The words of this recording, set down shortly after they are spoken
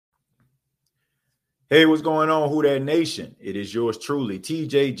Hey, what's going on, Who Dat Nation? It is yours truly,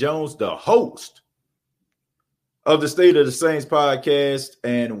 TJ Jones, the host of the State of the Saints podcast,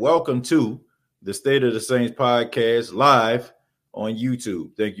 and welcome to the State of the Saints podcast live on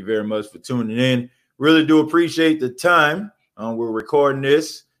YouTube. Thank you very much for tuning in. Really do appreciate the time. We're recording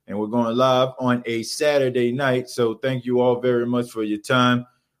this, and we're going live on a Saturday night, so thank you all very much for your time.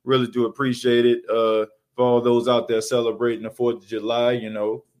 Really do appreciate it. For all those out there celebrating the 4th of July,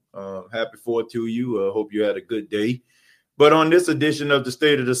 happy 4th to you. Hope you had a good day. But on this edition of the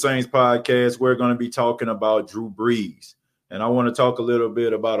State of the Saints podcast, we're going to be talking about Drew Brees. And I want to talk a little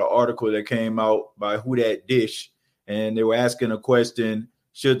bit about an article that came out by Who Dat Dish. And they were asking a question,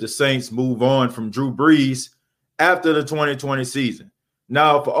 should the Saints move on from Drew Brees after the 2020 season?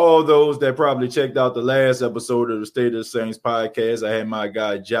 Now, for all those that probably checked out the last episode of the State of the Saints podcast, I had my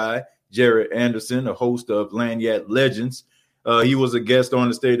guy Jared Anderson, the host of Lanyard Legends. He was a guest on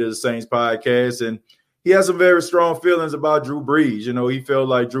the State of the Saints podcast, and he has some very strong feelings about Drew Brees. You know, he felt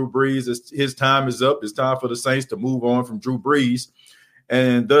like Drew Brees, his time is up. It's time for the Saints to move on from Drew Brees.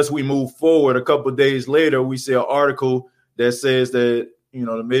 And thus we move forward. A couple of days later, we see an article that says that,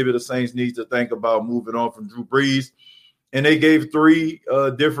 maybe the Saints need to think about moving on from Drew Brees. And they gave three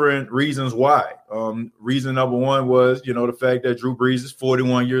different reasons why. Reason number one was, the fact that Drew Brees is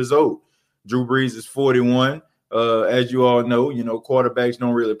 41 years old. Drew Brees is 41. As you all know, quarterbacks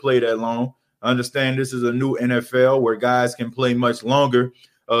don't really play that long. I understand this is a new NFL where guys can play much longer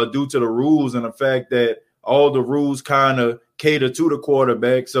due to the rules and the fact that all the rules kind of cater to the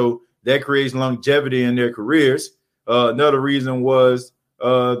quarterback. So that creates longevity in their careers. Another reason was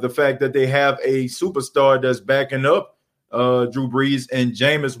the fact that they have a superstar that's backing up Drew Brees and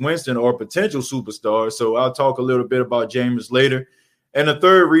Jameis Winston, or potential superstars. So I'll talk a little bit about Jameis later. And the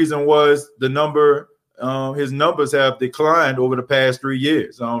third reason was his numbers have declined over the past 3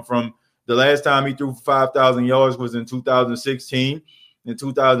 years. From the last time he threw for 5,000 yards was in 2016. In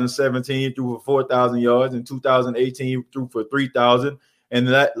 2017, he threw for 4,000 yards. In 2018, he threw for 3,000. And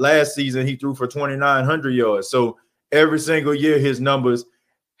that last season, he threw for 2,900 yards. So every single year, his numbers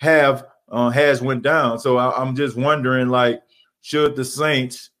has went down. So I'm just wondering, should the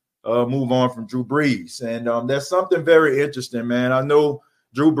Saints move on from Drew Brees? And that's something very interesting, man. I know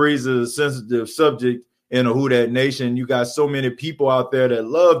Drew Brees is a sensitive subject in a Who Dat Nation. You got so many people out there that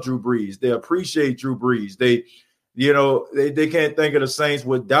love Drew Brees. They appreciate Drew Brees. They can't think of the Saints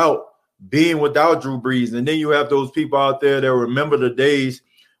without Drew Brees. And then you have those people out there that remember the days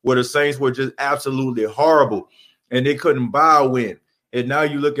where the Saints were just absolutely horrible and they couldn't buy a win. And now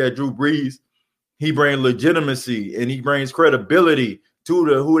you look at Drew Brees, he brings legitimacy and he brings credibility to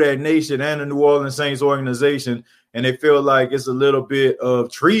the Who Dat Nation and the New Orleans Saints organization. And they feel like it's a little bit of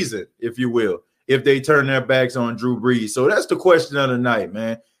treason, if you will, if they turn their backs on Drew Brees. So that's the question of the night,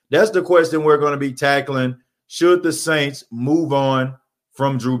 man. That's the question we're going to be tackling. Should the Saints move on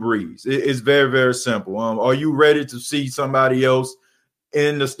from Drew Brees? It's very, very simple. Are you ready to see somebody else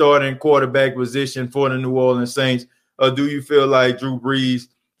in the starting quarterback position for the New Orleans Saints? Or do you feel like Drew Brees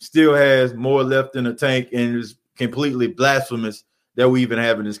still has more left in the tank and is completely blasphemous that we even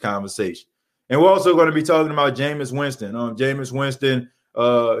having this conversation? And we're also going to be talking about Jameis Winston. Jameis Winston,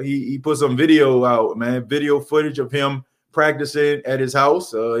 he put some video out, man, video footage of him practicing at his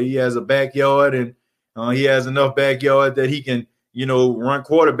house. He has a backyard, and he has enough backyard that he can, run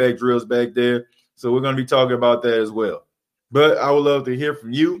quarterback drills back there. So we're going to be talking about that as well. But I would love to hear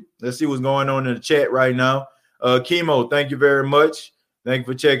from you. Let's see what's going on in the chat right now. Chemo, thank you very much. Thank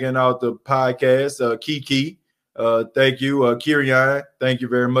you for checking out the podcast. Kiki, thank you. Kirian, thank you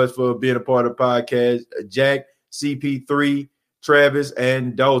very much for being a part of the podcast. Jack, CP3, Travis,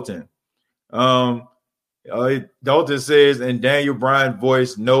 and Dalton. Dalton says, and Daniel Bryan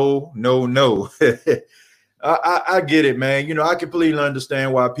voice, no. I get it, man. I completely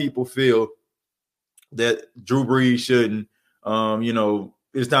understand why people feel that Drew Brees shouldn't.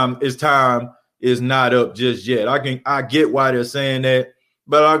 His time is not up just yet. I get why they're saying that,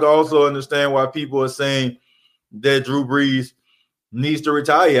 but I can also understand why people are saying that Drew Brees needs to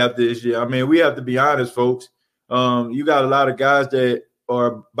retire after this year. I mean, we have to be honest, folks. You got a lot of guys that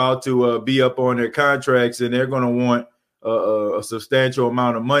are about to be up on their contracts, and they're going to want a substantial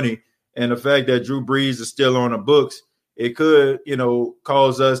amount of money. And the fact that Drew Brees is still on the books, it could,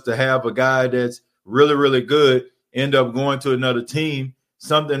 cause us to have a guy that's really, really good end up going to another team,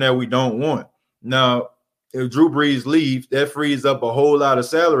 something that we don't want. Now, if Drew Brees leaves, that frees up a whole lot of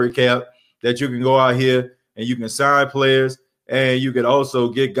salary cap that you can go out here and you can sign players, and you can also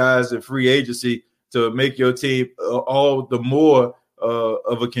get guys in free agency to make your team all the more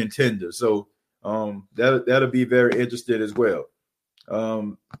of a contender. So that'll be very interesting as well.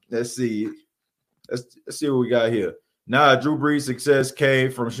 Let's see. Let's see what we got here. Nah, Drew Brees' success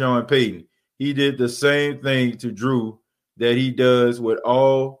came from Sean Payton. He did the same thing to Drew that he does with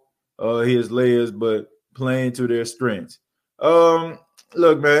all his layers, but playing to their strengths.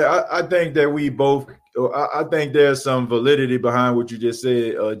 Look, man, I think that we both – I think there's some validity behind what you just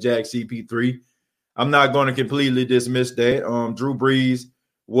said, Jack CP3. I'm not going to completely dismiss that. Drew Brees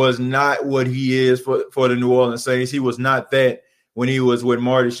was not what he is for the New Orleans Saints. He was not that when he was with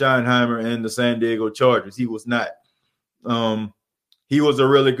Marty Schottenheimer and the San Diego Chargers. He was not. He was a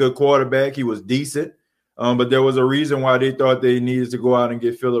really good quarterback. He was decent. But there was a reason why they thought they needed to go out and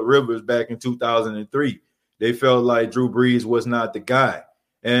get Phillip Rivers back in 2003. They felt like Drew Brees was not the guy.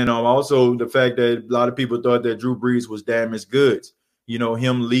 And also the fact that a lot of people thought that Drew Brees was damaged goods. You know,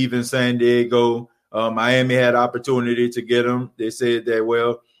 him leaving San Diego, Miami had opportunity to get him. They said that,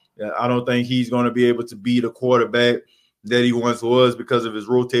 well, I don't think he's going to be able to be the quarterback that he once was because of his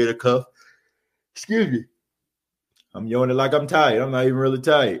rotator cuff. Excuse me. I'm yawning like I'm tired. I'm not even really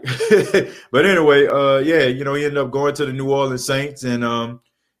tired. But anyway, he ended up going to the New Orleans Saints. And,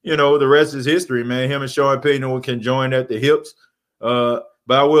 the rest is history, man. Him and Sean Payton can join at the hips. But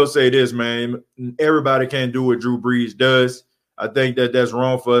I will say this, man. Everybody can't do what Drew Brees does. I think that that's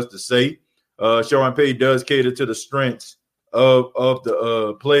wrong for us to say. Sean Payton does cater to the strengths of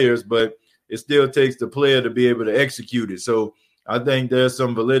the players, but it still takes the player to be able to execute it. So I think there's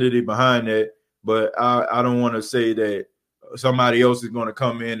some validity behind that. But I don't want to say that somebody else is going to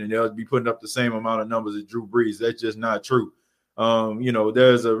come in and they'll be putting up the same amount of numbers as Drew Brees. That's just not true.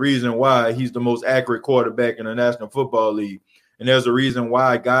 There's a reason why he's the most accurate quarterback in the National Football League. And there's a reason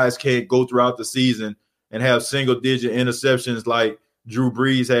why guys can't go throughout the season and have single-digit interceptions like Drew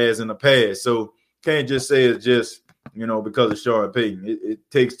Brees has in the past. So can't just say it's just, because of Sean Payton.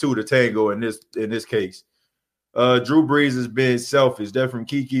 It takes two to tango in this case. Drew Brees is being selfish. That from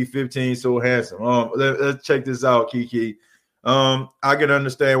Kiki15, so handsome. Let's check this out, Kiki. I can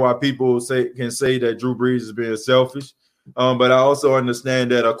understand why people can say that Drew Brees is being selfish, but I also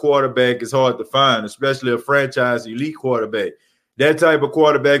understand that a quarterback is hard to find, especially a franchise elite quarterback. That type of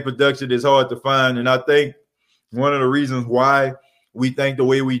quarterback production is hard to find, and I think one of the reasons why we think the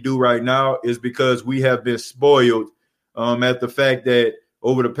way we do right now is because we have been spoiled at the fact that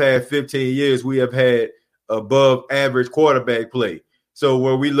over the past 15 years we have had above average quarterback play. So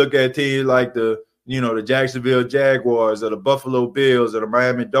when we look at teams like the Jacksonville Jaguars or the Buffalo Bills or the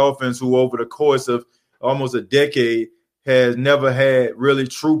Miami Dolphins, who over the course of almost a decade has never had really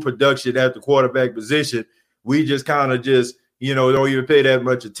true production at the quarterback position, we just kind of don't even pay that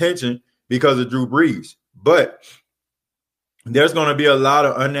much attention because of Drew Brees. But there's going to be a lot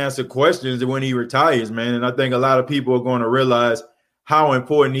of unanswered questions when he retires, man. And I think a lot of people are going to realize how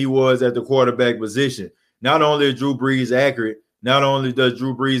important he was at the quarterback position. Not only is Drew Brees accurate, not only does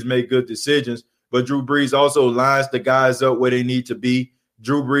Drew Brees make good decisions, but Drew Brees also lines the guys up where they need to be.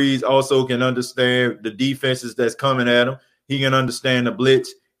 Drew Brees also can understand the defenses that's coming at him. He can understand the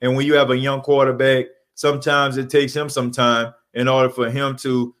blitz. And when you have a young quarterback, sometimes it takes him some time in order for him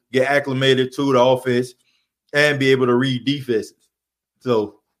to get acclimated to the offense and be able to read defenses.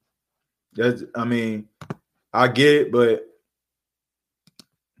 So, I get it, but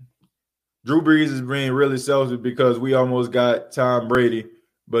Drew Brees is being really selfish because we almost got Tom Brady,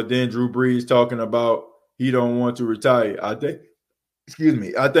 but then Drew Brees talking about he don't want to retire. I think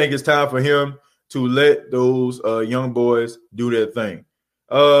it's time for him to let those young boys do their thing.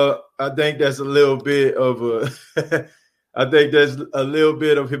 I think that's a little bit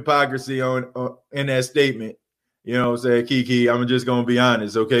of hypocrisy in that statement. You know what I'm saying, Kiki? I'm just gonna be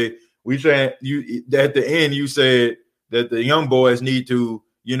honest, okay? We saying at the end you said that the young boys need to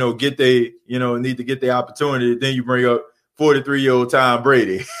get their opportunity. Then you bring up 43-year-old Tom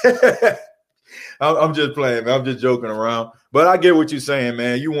Brady. I'm just playing, man. I'm just joking around. But I get what you're saying,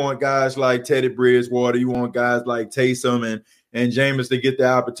 man. You want guys like Teddy Bridgewater, you want guys like Taysom and Jameis to get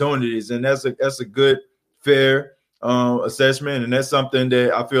their opportunities, and that's a good, fair assessment, and that's something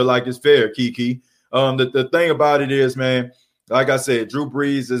that I feel like is fair, Kiki. The thing about it is, man, like I said, Drew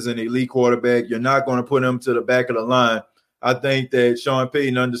Brees is an elite quarterback. You're not going to put him to the back of the line. I think that Sean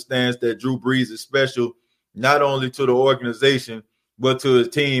Payton understands that Drew Brees is special, not only to the organization, but to his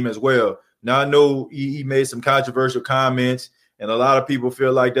team as well. Now, I know he made some controversial comments, and a lot of people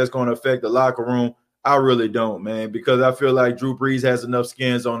feel like that's going to affect the locker room. I really don't, man, because I feel like Drew Brees has enough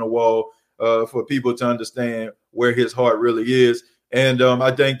skins on the wall for people to understand where his heart really is. And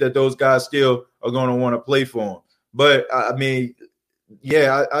I think that those guys still are going to want to play for him. But, I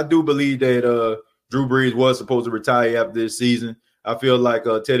do believe that Drew Brees was supposed to retire after this season. I feel like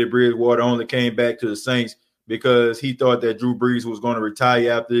Teddy Bridgewater only came back to the Saints because he thought that Drew Brees was going to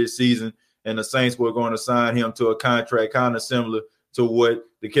retire after this season. and the Saints were going to sign him to a contract kind of similar to what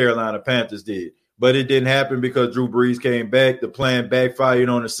the Carolina Panthers did. But it didn't happen because Drew Brees came back. The plan backfired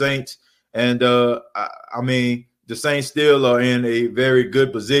on the Saints. And, I mean, the Saints still are in a very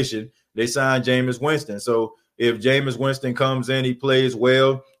good position. They signed Jameis Winston. So if Jameis Winston comes in, he plays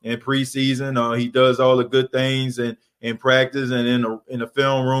well in preseason, he does all the good things in practice and in the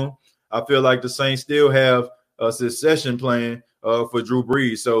film room, I feel like the Saints still have a succession plan for Drew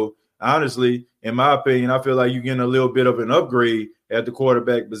Brees. So honestly, in my opinion, I feel like you're getting a little bit of an upgrade at the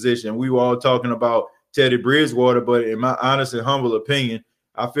quarterback position. We were all talking about Teddy Bridgewater, but in my honest and humble opinion,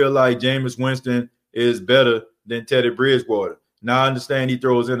 I feel like Jameis Winston is better than Teddy Bridgewater. Now I understand he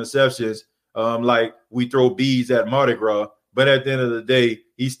throws interceptions like we throw bees at Mardi Gras, but at the end of the day,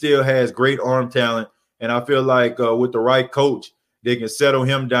 he still has great arm talent. And I feel like with the right coach, they can settle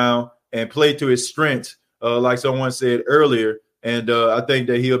him down and play to his strengths, like someone said earlier. And I think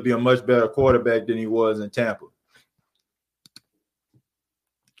that he'll be a much better quarterback than he was in Tampa.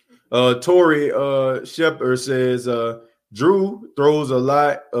 Tori Shepard says, Drew throws a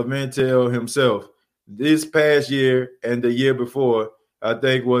lot of intel himself. This past year and the year before, I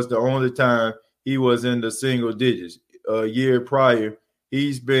think, was the only time he was in the single digits. A year prior,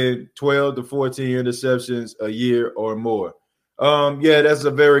 he's been 12 to 14 interceptions a year or more. Yeah, that's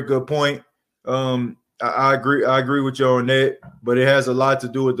a very good point. I agree with you on that, but it has a lot to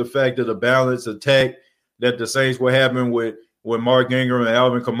do with the fact that the balanced attack that the Saints were having with Mark Ingram and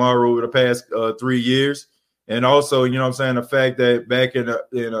Alvin Kamara over the past 3 years. And also, you know what I'm saying, the fact that back in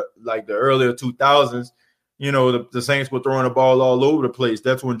like the earlier 2000s, you know, the Saints were throwing the ball all over the place.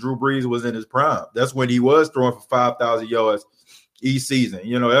 That's when Drew Brees was in his prime. That's when he was throwing for 5,000 yards each season.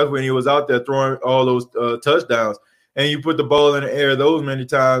 You know, that's when he was out there throwing all those touchdowns. And you put the ball in the air those many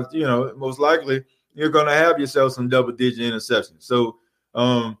times, you know, most likely you're going to have yourself some double-digit interceptions. So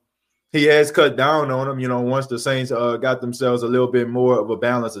he has cut down on them, you know, once the Saints got themselves a little bit more of a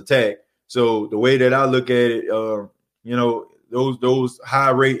balanced attack. So the way that I look at it, you know, those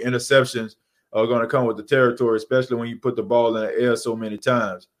high-rate interceptions are going to come with the territory, especially when you put the ball in the air so many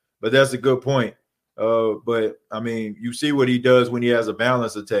times. But that's a good point. But, I mean, you see what he does when he has a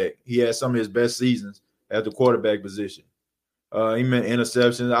balanced attack. He has some of his best seasons at the quarterback position. He meant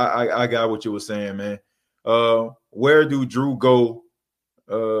interceptions. I got what you were saying, man. Where do Drew go?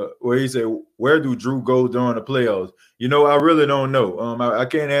 Where he said, where do Drew go during the playoffs? You know, I really don't know. I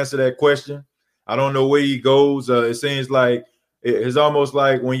can't answer that question. I don't know where he goes. It seems like it's almost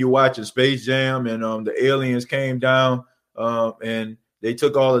like when you're watching Space Jam and the aliens came down and they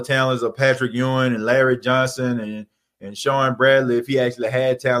took all the talents of Patrick Ewing and Larry Johnson and Sean Bradley, if he actually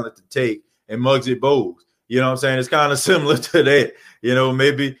had talent to take, and Muggsy Bogues. You know what I'm saying? It's kind of similar to that. You know,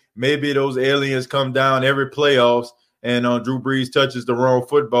 maybe those aliens come down every playoffs and Drew Brees touches the wrong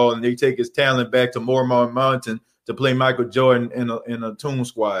football and they take his talent back to Mormont Mountain to play Michael Jordan in a Toon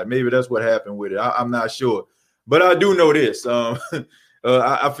Squad. Maybe that's what happened with it. I'm not sure. But I do know this.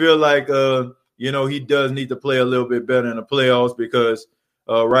 I feel like, you know, he does need to play a little bit better in the playoffs because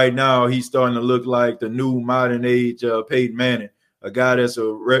right now he's starting to look like the new modern age Peyton Manning, a guy that's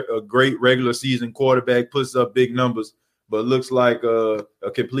a great regular season quarterback, puts up big numbers, but looks like a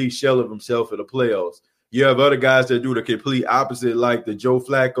complete shell of himself in the playoffs. You have other guys that do the complete opposite, like the Joe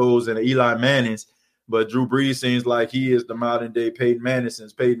Flacco's and the Eli Mannings, but Drew Brees seems like he is the modern day Peyton Manning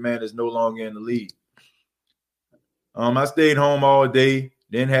since Peyton Manning is no longer in the league. I stayed home all day,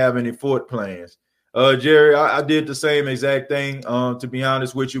 didn't have any fort plans. Jerry, I did the same exact thing, to be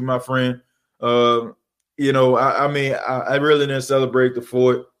honest with you, my friend. You know, I mean, I really didn't celebrate the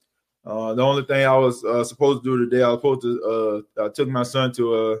fort. The only thing I was supposed to do today, I took my son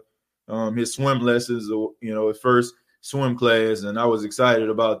to his swim lessons, you know, his first swim class, and I was excited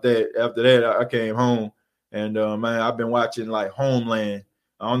about that. After that, I came home, and, man, I've been watching, like, Homeland.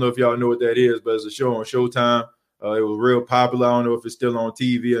 I don't know if y'all know what that is, but it's a show on Showtime. It was real popular. I don't know if it's still on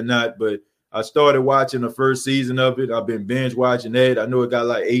TV or not, but I started watching the first season of it. I've been binge watching that. I know it got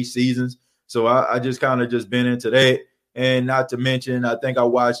like 8 seasons. So I just kind of just been into that. And not to mention, I think I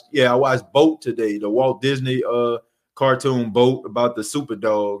watched Boat today, the Walt Disney cartoon Boat about the super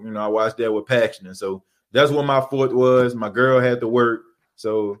dog. You know, I watched that with passion. And so that's what my fourth was. My girl had to work.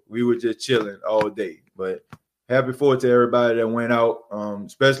 So we were just chilling all day. But happy Fourth to everybody that went out,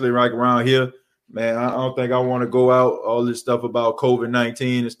 especially right around here. Man, I don't think I want to go out, all this stuff about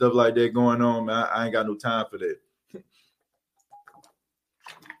COVID-19 and stuff like that going on, man. I ain't got no time for that.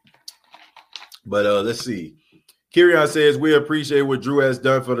 But let's see. Kirion says, we appreciate what Drew has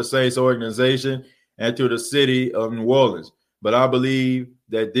done for the Saints organization and to the city of New Orleans. But I believe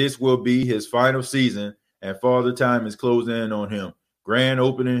that this will be his final season and Father Time is closing in on him. Grand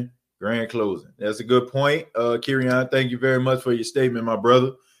opening, Grand closing. That's a good point. Kirion, thank you very much for your statement, my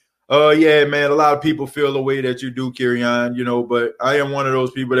brother. Yeah, man, a lot of people feel the way that you do, Kirion, but I am one of those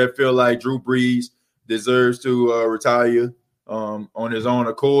people that feel like Drew Brees deserves to retire on his own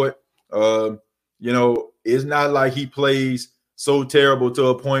accord. It's not like he plays so terrible to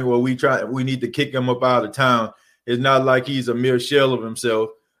a point where we need to kick him up out of town. It's not like he's a mere shell of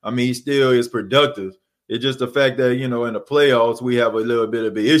himself. I mean, he still is productive. It's just the fact that, in the playoffs, we have a little bit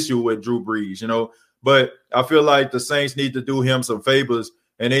of an issue with Drew Brees, But I feel like the Saints need to do him some favors,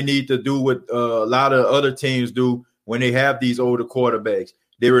 and they need to do what a lot of other teams do when they have these older quarterbacks.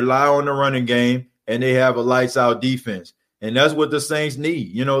 They rely on the running game, and they have a lights-out defense. And that's what the Saints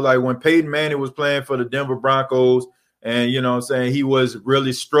need. Like when Peyton Manning was playing for the Denver Broncos and, he was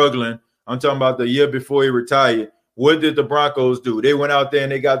really struggling. I'm talking about the year before he retired. What did the Broncos do? They went out there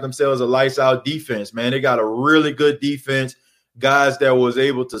and they got themselves a lights-out defense, man. They got a really good defense, guys that was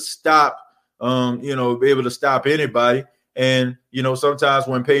able to stop, be able to stop anybody. And, sometimes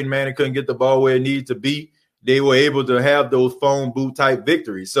when Peyton Manning couldn't get the ball where it needed to be, they were able to have those phone boot type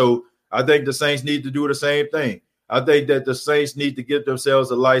victories. So I think the Saints need to do the same thing. I think that the Saints need to get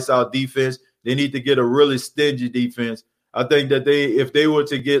themselves a lights-out defense. They need to get a really stingy defense. I think that if they were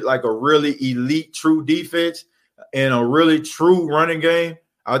to get like a really elite true defense and a really true running game,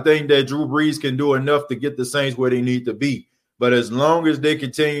 I think that Drew Brees can do enough to get the Saints where they need to be. But as long as they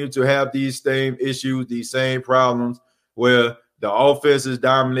continue to have these same issues, these same problems where the offense is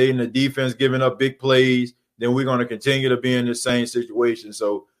dominating, the defense giving up big plays, then we're going to continue to be in the same situation.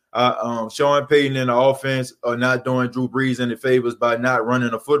 So Sean Payton and the offense are not doing Drew Brees any favors by not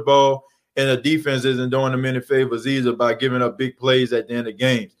running the football, and the defense isn't doing them any favors either by giving up big plays at the end of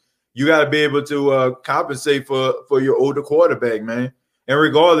games. You got to be able to compensate for your older quarterback, man. And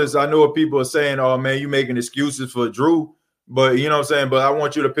regardless, I know what people are saying, oh, man, you're making excuses for Drew. But, but I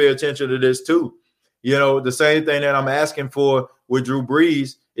want you to pay attention to this too. The same thing that I'm asking for with Drew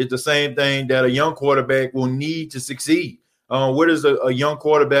Brees is the same thing that a young quarterback will need to succeed. What is a young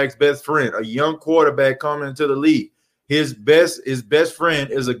quarterback's best friend? A young quarterback coming into the league. His best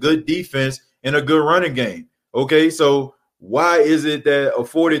friend is a good defense and a good running game. Okay, so why is it that a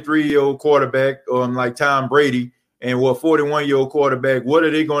 43-year-old quarterback, like Tom Brady, and a 41-year-old quarterback, what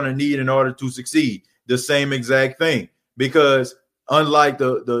are they going to need in order to succeed? The same exact thing. Because unlike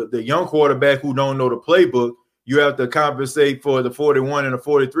the young quarterback who don't know the playbook, you have to compensate for the 41 and the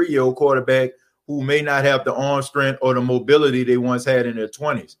 43-year-old quarterback who may not have the arm strength or the mobility they once had in their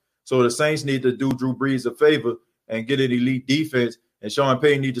 20s. So the Saints need to do Drew Brees a favor and get an elite defense, and Sean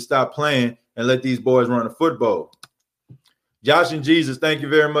Payton need to stop playing and let these boys run the football. Josh and Jesus, thank you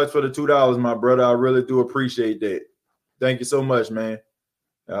very much for the $2, my brother. I really do appreciate that. Thank you so much, man.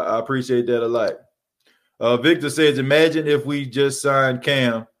 I appreciate that a lot. Victor says, imagine if we just signed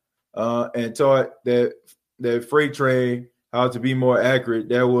Cam and taught that freight train how to be more accurate.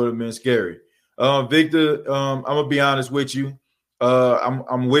 That would have been scary. Victor, I'm going to be honest with you.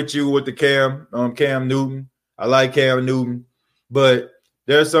 I'm with you with the Cam Newton. I like Cam Newton, but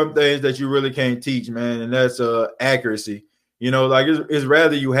there's some things that you really can't teach, man, and that's accuracy. Like it's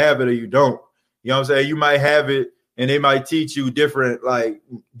rather you have it or you don't. You know what I'm saying? You might have it, and they might teach you different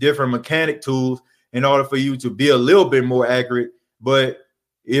mechanic tools in order for you to be a little bit more accurate. But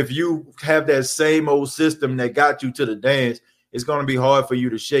if you have that same old system that got you to the dance, it's going to be hard for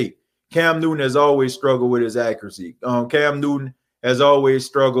you to shape. Cam Newton has always struggled with his accuracy. Cam Newton has always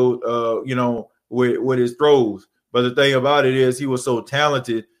struggled, with his throws. But the thing about it is he was so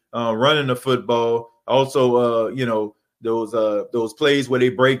talented running the football. Also, those plays where they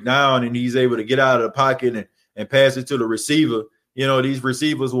break down and he's able to get out of the pocket and pass it to the receiver. These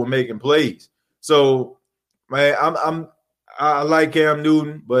receivers were making plays. So, man, I like Cam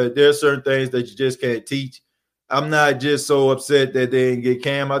Newton, but there's certain things that you just can't teach. I'm not just so upset that they didn't get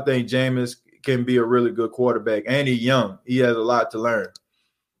Cam. I think Jameis can be a really good quarterback, and he's young. He has a lot to learn.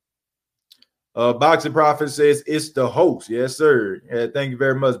 Boxing Prophet says it's the host. Yes, sir. Yeah, thank you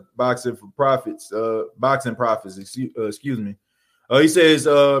very much, Boxing Profits. Excuse me. He says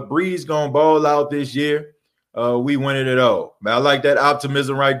Brees gonna ball out this year. We winning it all. Man, I like that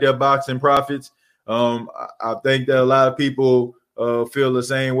optimism right there, Boxing Profits. I think that a lot of people feel the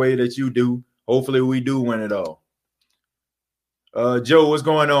same way that you do. Hopefully, we do win it all. Joe, what's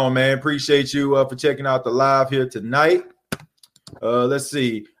going on, man? Appreciate you for checking out the live here tonight. Let's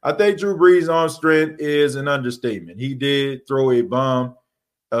see. I think Drew Brees' arm strength is an understatement. He did throw a bomb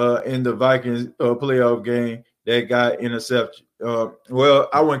in the Vikings playoff game that got intercepted. Well,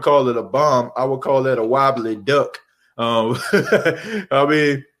 I wouldn't call it a bomb. I would call that a wobbly duck. I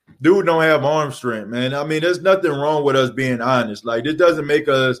mean, dude don't have arm strength, man. I mean, there's nothing wrong with us being honest. Like, this doesn't make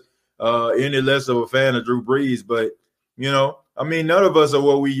us any less of a fan of Drew Brees. But, I mean, none of us are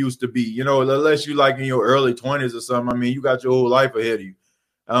what we used to be, unless you like in your early 20s or something. I mean, you got your whole life ahead of you.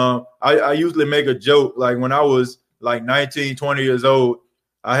 I usually make a joke, like when I was like 19, 20 years old,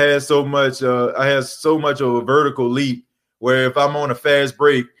 I had so much of a vertical leap where if I'm on a fast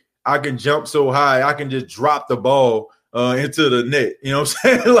break, I can jump so high, I can just drop the ball into the net. You know what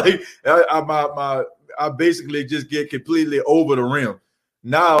I'm saying? Like I basically just get completely over the rim.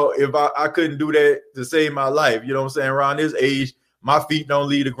 Now, if I couldn't do that to save my life, you know what I'm saying? Around this age, my feet don't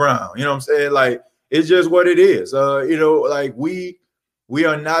leave the ground. You know what I'm saying? Like, it's just what it is. Like we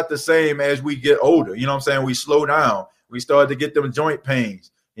are not the same as we get older. You know what I'm saying? We slow down. We start to get them joint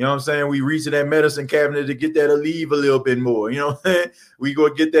pains. You know what I'm saying? We reach in that medicine cabinet to get that Aleve a little bit more. You know what I'm saying? We go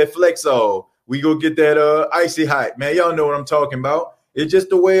get that Flexol. We go get that Icy Hot. Man, y'all know what I'm talking about. It's just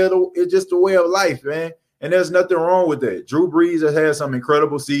the way of life, man. And there's nothing wrong with that. Drew Brees has had some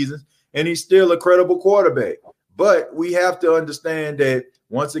incredible seasons, and he's still a credible quarterback. But we have to understand that,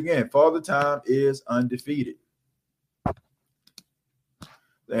 once again, Father Time is undefeated.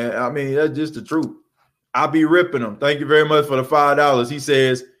 And I mean, that's just the truth. I'll be ripping him. Thank you very much for the $5. He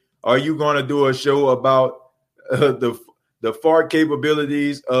says, are you going to do a show about the fart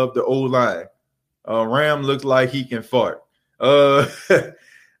capabilities of the O-line? Ram looks like he can fart. I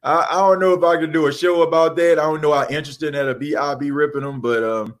don't know if I can do a show about that. I don't know how interested that'll be. I'll be ripping him. But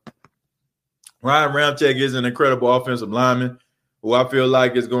Ryan Ramczyk is an incredible offensive lineman who I feel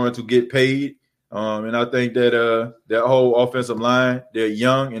like is going to get paid. And I think that that whole offensive line, they're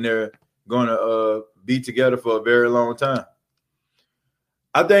young and they're going to be together for a very long time.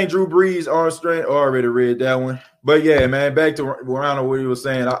 I think Drew Brees' arm strength, I already read that one. But yeah, man, back to around what he was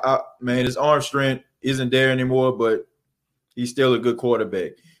saying. Man, his arm strength isn't there anymore, but he's still a good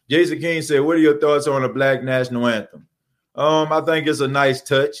quarterback. Jason King said, what are your thoughts on a black national anthem? I think it's a nice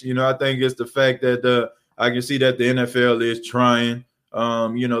touch. I think it's the fact that I can see that the NFL is trying,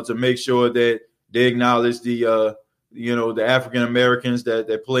 to make sure that they acknowledge the African Americans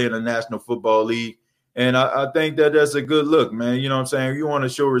that play in the National Football League. And I think that that's a good look, man. You know what I'm saying? You want to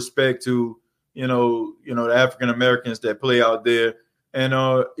show respect to, the African Americans that play out there. And,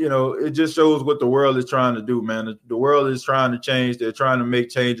 it just shows what the world is trying to do, man. The world is trying to change. They're trying to make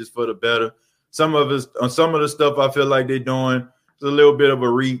changes for the better. Some of the stuff I feel like they're doing is a little bit of a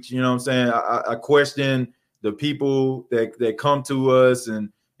reach. You know what I'm saying? I question the people that come to us and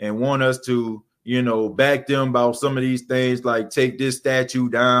want us to, back them about some of these things, like take this statue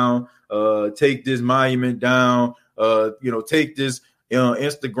down, take this monument down, take this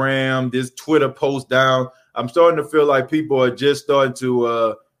Instagram, this Twitter post down. I'm starting to feel like people are just starting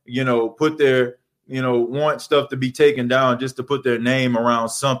to, put their, want stuff to be taken down just to put their name around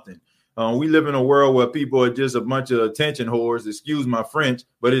something. We live in a world where people are just a bunch of attention whores, excuse my French,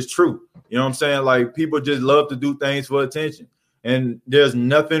 but it's true. You know what I'm saying? Like, people just love to do things for attention. And there's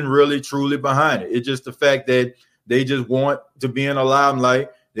nothing really truly behind it. It's just the fact that they just want to be in a limelight.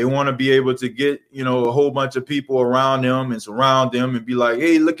 They want to be able to get, a whole bunch of people around them and surround them and be like,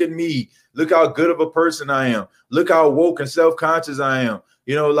 hey, look at me. Look how good of a person I am. Look how woke and self-conscious I am.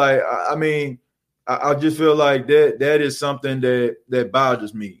 I just feel like that is something that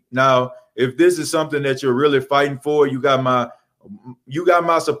bothers me. Now, if this is something that you're really fighting for, you got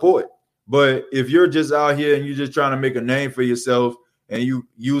my support. But if you're just out here and you're just trying to make a name for yourself and you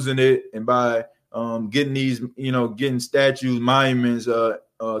using it and by getting these, getting statues, monuments,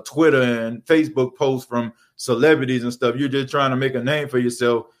 Twitter and Facebook posts from celebrities and stuff, you're just trying to make a name for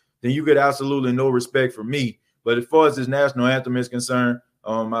yourself, then you get absolutely no respect from me. But as far as this national anthem is concerned,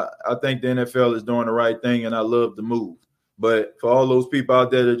 I think the NFL is doing the right thing, and I love the move. But for all those people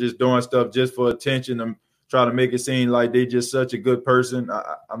out there that are just doing stuff just for attention and try to make it seem like they're just such a good person,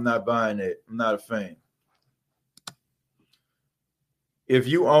 I'm not buying it. I'm not a fan. If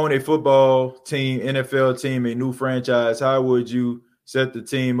you own a football team, NFL team, a new franchise, how would you set the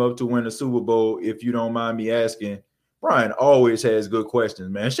team up to win the Super Bowl, if you don't mind me asking? Brian always has good questions,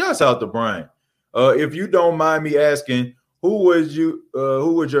 man. Shouts out to Brian. If you don't mind me asking, who would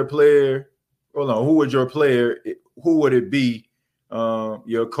your player be?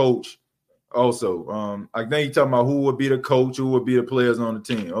 Your coach also. I think you're talking about who would be the coach, who would be the players on the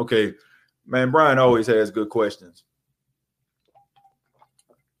team. Okay, man, Brian always has good questions.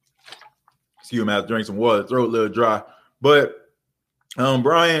 Excuse me, I have to drink some water, throat a little dry. But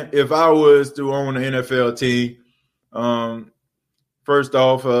Brian, if I was to own an NFL team, first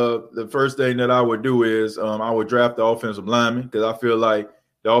off, the first thing that I would do is I would draft the offensive lineman, because I feel like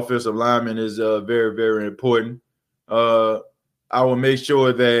the offensive lineman is very, very important. I will make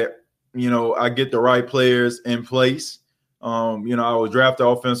sure that, I get the right players in place. I would draft the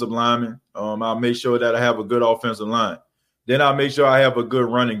offensive lineman. I'll make sure that I have a good offensive line. Then I'll make sure I have a good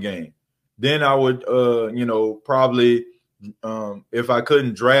running game. Then I would, probably if I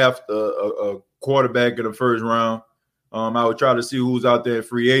couldn't draft a quarterback in the first round, I would try to see who's out there in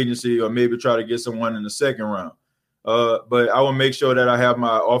free agency or maybe try to get someone in the second round. But I will make sure that I have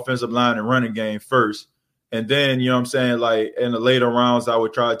my offensive line and running game first. And then, like in the later rounds, I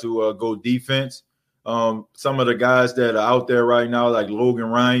would try to go defense. Some of the guys that are out there right now, like Logan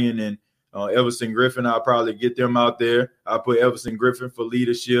Ryan and Everson Griffin, I'll probably get them out there. I put Everson Griffin for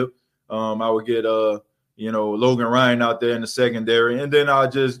leadership. I would get, Logan Ryan out there in the secondary. And then I'll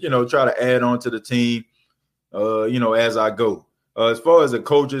just, try to add on to the team, as I go. As far as the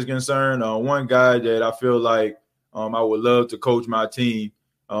coach is concerned, one guy that I feel like I would love to coach my team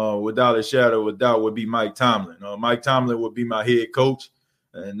without a shadow of a doubt would be Mike Tomlin. Mike Tomlin would be my head coach.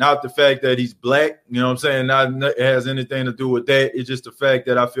 And not the fact that he's black, not it has anything to do with that. It's just the fact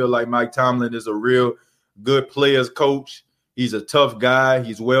that I feel like Mike Tomlin is a real good players coach. He's a tough guy.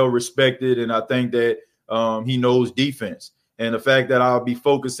 He's well respected. And I think that he knows defense. And the fact that I'll be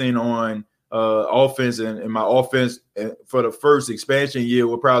focusing on offense and my offense for the first expansion year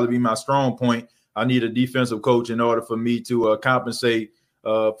will probably be my strong point. I need a defensive coach in order for me to compensate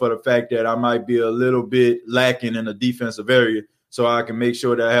for the fact that I might be a little bit lacking in the defensive area, so I can make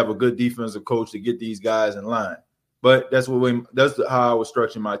sure that I have a good defensive coach to get these guys in line. But that's how I would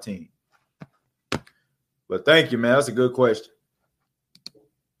structure my team. But thank you, man. That's a good question.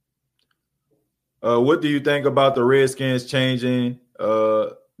 What do you think about the Redskins changing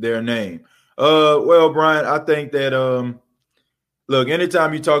their name? Well, Brian, I think that look,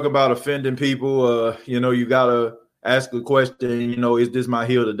 anytime you talk about offending people, you gotta ask the question, is this my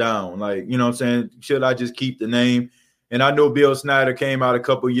hill to down? Like, should I just keep the name? And I know Bill Snyder came out a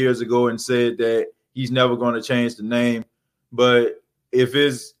couple years ago and said that he's never going to change the name. But if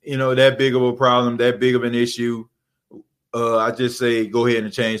it's, that big of a problem, that big of an issue, I just say go ahead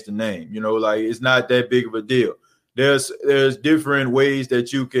and change the name. It's not that big of a deal. There's different ways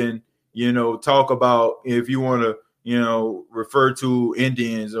that you can, talk about if you want to, refer to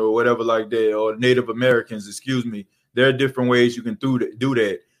Indians or whatever like that, or Native Americans, excuse me. There are different ways you can do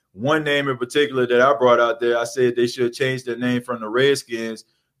that. One name in particular that I brought out there, I said they should change their name from the Redskins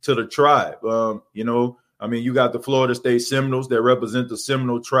to the Tribe. You got the Florida State Seminoles that represent the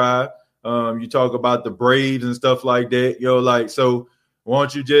Seminole tribe. You talk about the Braves and stuff like that. So why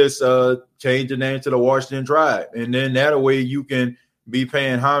don't you just change the name to the Washington Tribe? And then that way you can be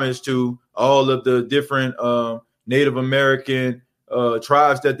paying homage to all of the different Native American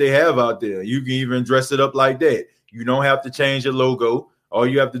tribes that they have out there. You can even dress it up like that. You don't have to change your logo. All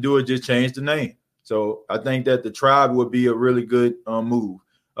you have to do is just change the name. So I think that the Tribe would be a really good move.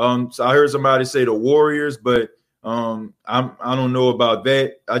 So I heard somebody say the Warriors, but I don't know about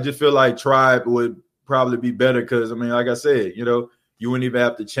that. I just feel like Tribe would probably be better because, like I said, you wouldn't even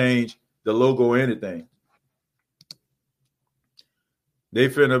have to change the logo or anything. They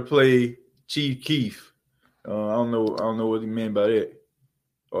finna play Chief Keef. I don't know what he meant by that.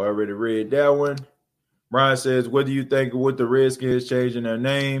 I already read that one. Brian says, what do you think of what the Redskins changing their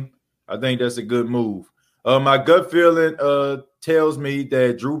name? I think that's a good move. My gut feeling tells me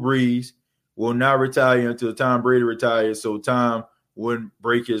that Drew Brees will not retire until Tom Brady retires, so Tom wouldn't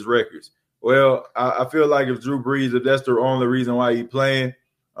break his records. Well, I feel like if Drew Brees, if that's the only reason why he's playing,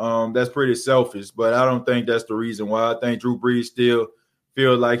 that's pretty selfish. But I don't think that's the reason why. I think Drew Brees still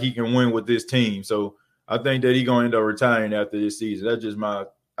feels like he can win with this team. So I think that he's going to end up retiring after this season. That's just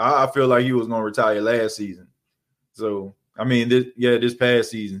I feel like he was going to retire last season. So, this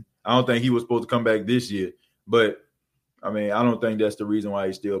past season. I don't think he was supposed to come back this year. But, I don't think that's the reason why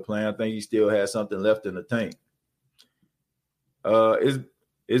he's still playing. I think he still has something left in the tank.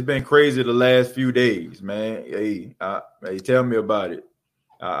 It's been crazy the last few days, man. Hey, tell me about it.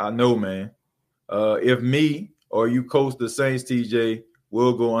 I know, man. If me or you coach the Saints, TJ,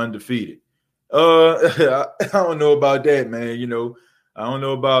 we'll go undefeated. I don't know about that, man. I don't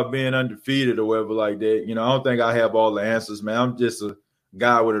know about being undefeated or whatever like that. I don't think I have all the answers, man. I'm just a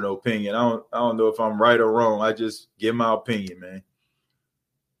guy with an opinion. I don't know if I'm right or wrong. I just give my opinion, man.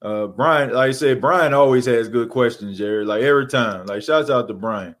 Brian, like I said, Brian always has good questions, Jerry. Like every time. Like shouts out to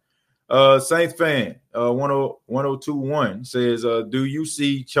Brian. Saints fan 1021 says, do you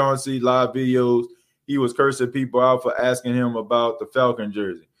see Chauncey live videos? He was cursing people out for asking him about the Falcon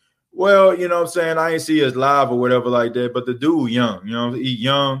jersey. Well, you know what I'm saying? I ain't see us live or whatever like that, but the dude young, he's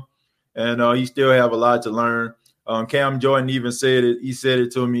young and he still have a lot to learn. Cam Jordan even said it. He said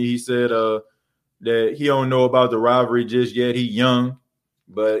it to me. He said that he don't know about the rivalry just yet. He young,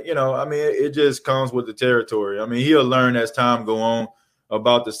 But, I mean, it just comes with the territory. I mean, he'll learn as time go on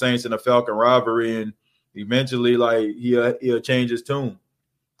about the Saints and the Falcon rivalry, and eventually, like, he'll change his tune.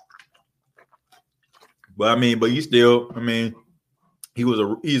 But he's still,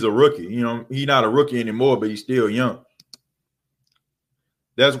 he's a rookie. He's not a rookie anymore, but he's still young.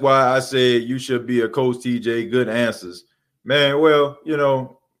 That's why I said you should be a coach, TJ. Good answers, man. Well,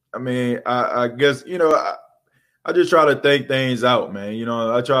 I guess, I just try to think things out, man.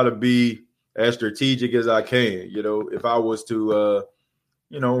 I try to be as strategic as I can. If I was to,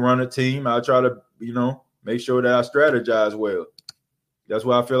 run a team, I try to, make sure that I strategize well. That's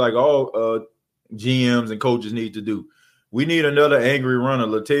what I feel like all GMs and coaches need to do. We need another angry runner.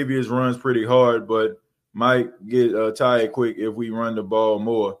 Latavius runs pretty hard, but might get tired quick if we run the ball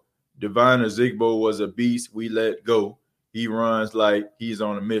more. Divine Zigbo was a beast. We let go. He runs like he's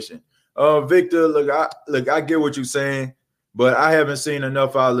on a mission. Victor, look, I get what you're saying, but I haven't seen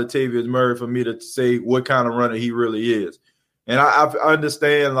enough out of Latavius Murray for me to say what kind of runner he really is. And I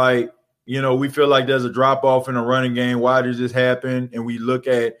understand, like, we feel like there's a drop-off in the running game. Why did this happen? And we look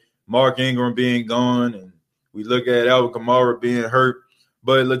at Mark Ingram being gone, and we look at Alvin Kamara being hurt.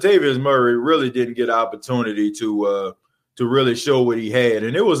 But Latavius Murray really didn't get an opportunity to really show what he had.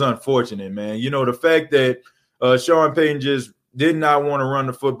 And it was unfortunate, man. The fact that Sean Payton just did not want to run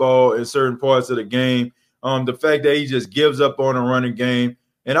the football in certain parts of the game. The fact that he just gives up on a running game.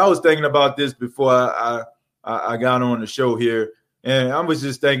 And I was thinking about this before I got on the show here. And I was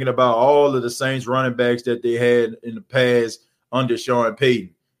just thinking about all of the Saints running backs that they had in the past under Sean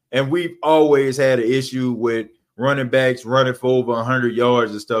Payton. And we've always had an issue with running backs running for over 100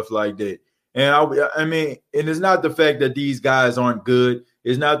 yards and stuff like that. And and it's not the fact that these guys aren't good.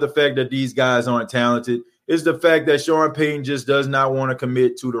 It's not the fact that these guys aren't talented. It's the fact that Sean Payton just does not want to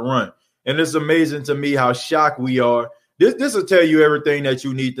commit to the run. And it's amazing to me how shocked we are. This will tell you everything that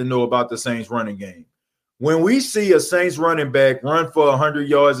you need to know about the Saints running game. When we see a Saints running back run for 100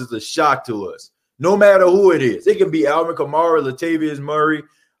 yards, it's a shock to us, no matter who it is. It can be Alvin Kamara, Latavius Murray,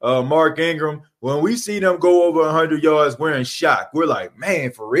 Mark Ingram. When we see them go over 100 yards, we're in shock. We're like,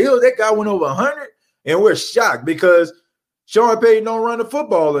 man, for real? That guy went over 100? And we're shocked because Sean Payton don't run the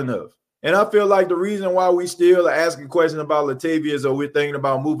football enough. And I feel like the reason why we still are asking questions about Latavius, or we're thinking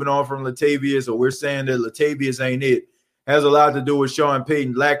about moving on from Latavius, or we're saying that Latavius ain't it, has a lot to do with Sean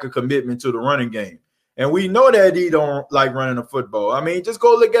Payton's lack of commitment to the running game. And we know that he don't like running the football. Just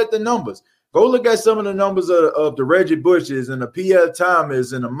go look at the numbers. Go look at some of the numbers of the Reggie Bushes and the P.F.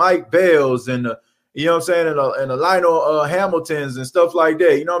 Thomas and the Mike Bells and the, and the Lionel Hamiltons and stuff like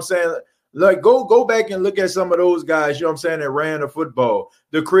that. Like, go back and look at some of those guys, that ran the football.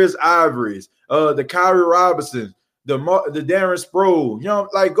 The Chris Ivorys, the Kyrie Robinsons, the Darren Sproles.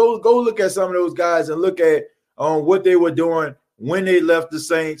 Go look at some of those guys and look at what they were doing when they left the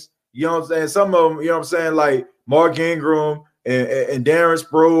Saints. Some of them, like Mark Ingram and Darren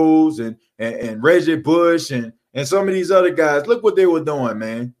Sproles and Reggie Bush and some of these other guys. Look what they were doing,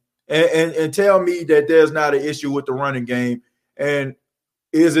 man. And tell me that there's not an issue with the running game. And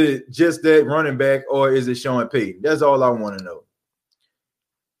is it just that running back, or is it Sean Payton? That's all I want to know.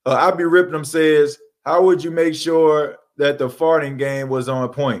 I'll be ripping them says, how would you make sure that the farting game was on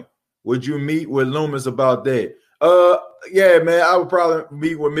point? Would you meet with Loomis about that? Yeah, man, I would probably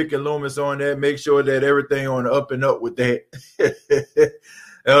meet with Mick and Loomis on that, make sure that everything on the up and up with that.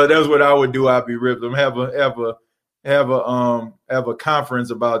 That's what I would do. I'd be ripping them. Have a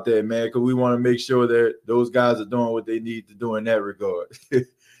conference about that, man, because we want to make sure that those guys are doing what they need to do in that regard.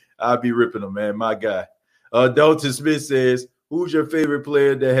 I'll be ripping them, man. My guy. Dalton Smith says, who's your favorite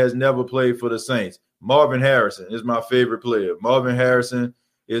player that has never played for the Saints? Marvin Harrison is my favorite player. Marvin Harrison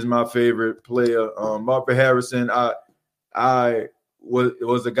is my favorite player. Marvin Harrison, I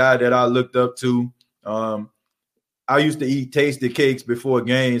was a guy that I looked up to. I used to eat tasty cakes before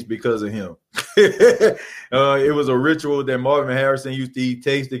games because of him. It was a ritual that Marvin Harrison used to eat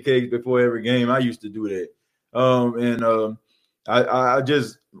tasty cakes before every game. I used to do that. I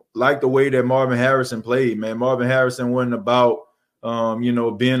just like the way that Marvin Harrison played, man. Marvin Harrison wasn't about,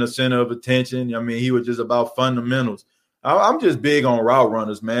 being a center of attention. He was just about fundamentals. I'm just big on route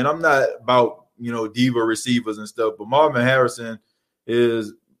runners, man. I'm not about, diva receivers and stuff, but Marvin Harrison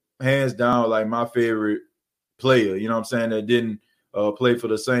is hands down like my favorite player, that didn't play for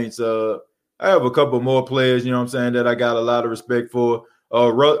the Saints. I have a couple more players, that I got a lot of respect for.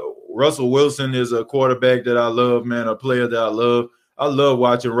 Russell Wilson is a quarterback that I love, man, a player that I love. I love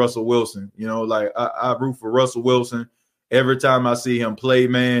watching Russell Wilson. I root for Russell Wilson every time I see him play,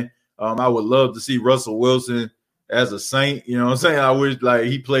 man. I would love to see Russell Wilson as a Saint. I wish like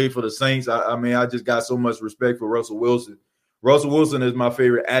he played for the Saints. I just got so much respect for Russell Wilson. Russell Wilson is my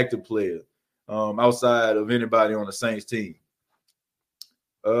favorite active player outside of anybody on the Saints team.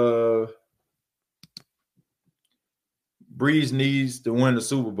 Brees needs to win the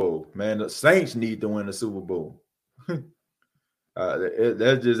Super Bowl, man. The Saints need to win the Super Bowl.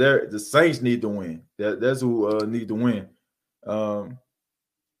 That's just the Saints need to win. That's who need to win.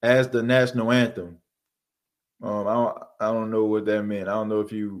 As the national anthem. I don't know what that meant. I don't know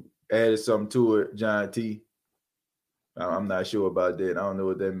if you added something to it, John T. I'm not sure about that. I don't know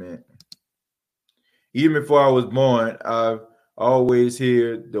what that meant. Even before I was born, I've always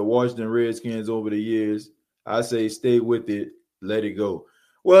heard the Washington Redskins over the years. I say stay with it, let it go.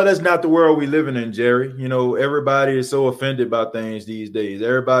 Well, that's not the world we living in, Jerry. You know, everybody is so offended by things these days.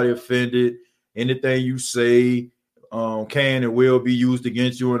 Everybody offended. Anything you say can and will be used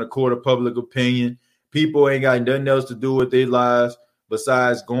against you in a court of public opinion. People ain't got nothing else to do with their lives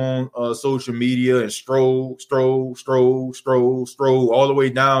besides go on social media and stroll all the way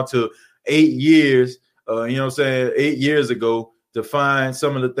down to 8 years, 8 years ago to find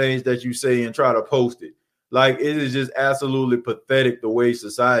some of the things that you say and try to post it. Like, it is just absolutely pathetic the way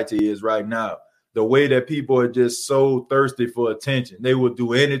society is right now. The way that people are just so thirsty for attention. They will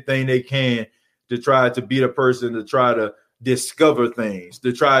do anything they can to try to be the person, to try to discover things,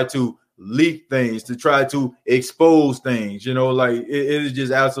 to try to leak things, to try to expose things. You know, like it is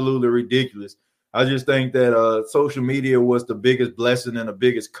just absolutely ridiculous. I just think that social media was the biggest blessing and the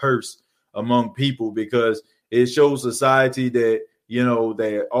biggest curse among people, because it shows society that, you know,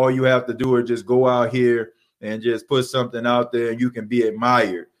 that all you have to do is just go out here and just put something out there and you can be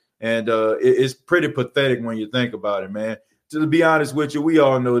admired. And it's pretty pathetic when you think about it, man. To be honest with you, we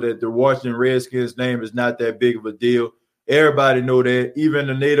all know that the Washington Redskins name is not that big of a deal. Everybody know that. Even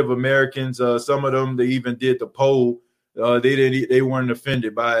the Native Americans, some of them, they even did the poll. They weren't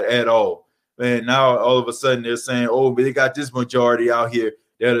offended by it at all. And now all of a sudden they're saying, oh, but they got this majority out here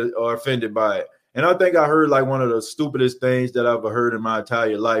that are offended by it. And I think I heard like one of the stupidest things that I've heard in my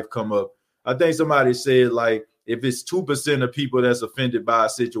entire life come up. I think somebody said, like, if it's 2% of people that's offended by a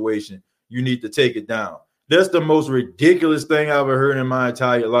situation, you need to take it down. That's the most ridiculous thing I've ever heard in my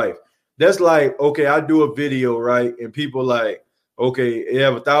entire life. That's like, okay, I do a video, right? And people like, okay, you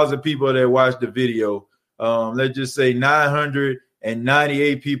have 1,000 people that watch the video. Let's just say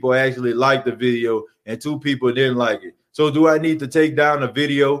 998 people actually liked the video and 2 people didn't like it. So do I need to take down the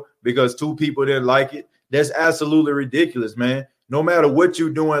video because 2 people didn't like it? That's absolutely ridiculous, man. No matter what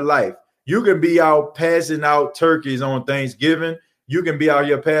you do in life, you can be out passing out turkeys on Thanksgiving. You can be out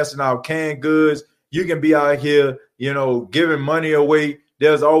here passing out canned goods. You can be out here, you know, giving money away.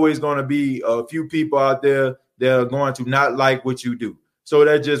 There's always going to be a few people out there that are going to not like what you do. So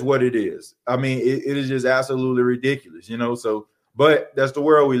that's just what it is. I mean, it is just absolutely ridiculous, you know. So, but that's the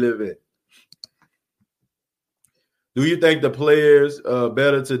world we live in. Do you think the players are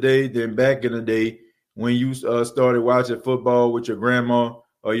better today than back in the day when you started watching football with your grandma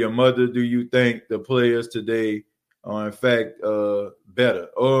or your mother? Do you think the players today are, in fact, better?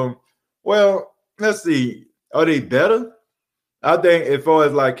 Well, let's see. Are they better? I think as far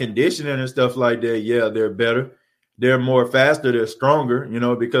as like conditioning and stuff like that, yeah, they're better. They're more faster. They're stronger, you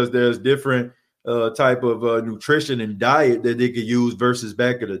know, because there's different type of nutrition and diet that they could use versus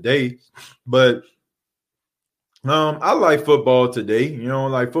back in the day. But I like football today. You know,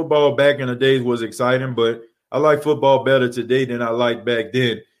 like football back in the days was exciting, but I like football better today than I liked back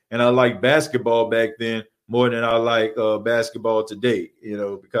then. And I like basketball back then more than I like basketball today, you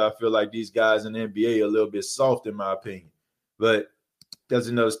know, because I feel like these guys in the NBA are a little bit soft in my opinion. But that's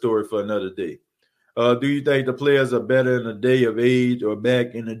another story for another day. Do you think the players are better in the day of age or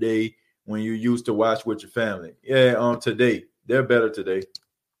back in the day when you used to watch with your family? Yeah, today. They're better today.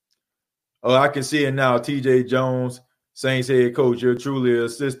 Oh, I can see it now. TJ Jones, Saints head coach. You're truly an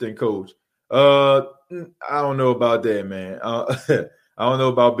assistant coach. I don't know about that, man. I don't know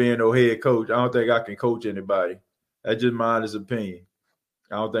about being no head coach. I don't think I can coach anybody. That's just my honest opinion.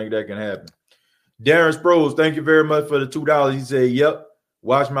 I don't think that can happen. Darren Sproles, thank you very much for the $2. He said, yep,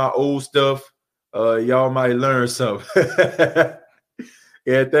 watch my old stuff. Y'all might learn something.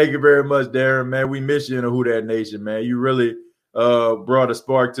 Yeah, thank you very much, Darren, man. We miss you in the Who Dat Nation, man. You really brought a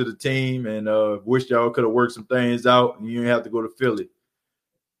spark to the team, and wish y'all could have worked some things out and you didn't have to go to Philly.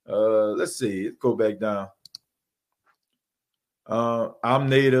 Let's see. Let's go back down. I'm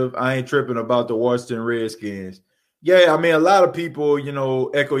native. I ain't tripping about the Washington Redskins. Yeah, I mean, a lot of people, you know,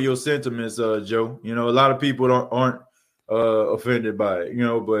 echo your sentiments, Joe. You know, a lot of people aren't offended by it, you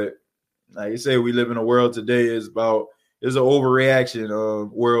know, but like you say, we live in a world today is an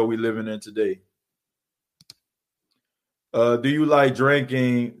overreaction world we living in today. Do you like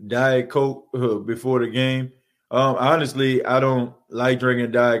drinking Diet Coke before the game? Honestly, I don't like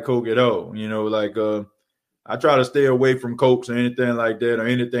drinking Diet Coke at all. I try to stay away from Cokes or anything like that, or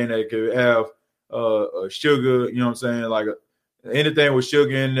anything that could have sugar. You know what I'm saying? Anything with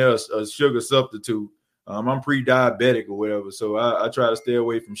sugar in there, a sugar substitute. I'm pre-diabetic or whatever, so I try to stay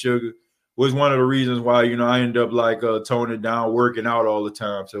away from sugar. Was one of the reasons why I end up toning down, working out all the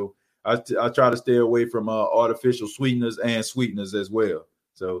time. So I try to stay away from artificial sweeteners and sweeteners as well.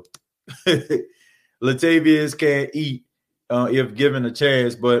 So Latavius can't eat if given a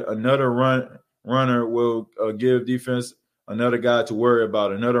chance, but another runner will give defense another guy to worry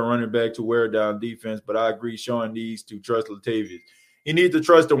about, another running back to wear down defense. But I agree, Sean needs to trust Latavius. He needs to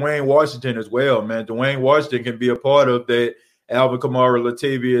trust Dwayne Washington as well, man. Dwayne Washington can be a part of that Alvin Kamara,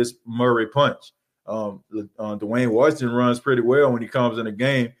 Latavius Murray punch. Dwayne Washington runs pretty well when he comes in the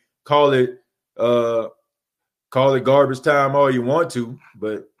game. Call it garbage time all you want to,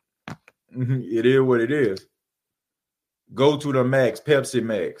 but it is what it is. Go to the max, Pepsi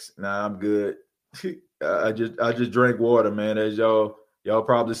Max. Nah, I'm good. I just drank water, man. As y'all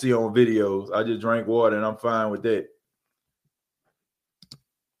probably see on videos, I just drank water and I'm fine with that.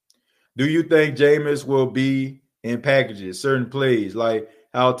 Do you think Jameis will be in packages, certain plays, like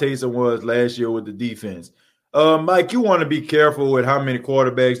how Taysom was last year with the defense? Mike, you want to be careful with how many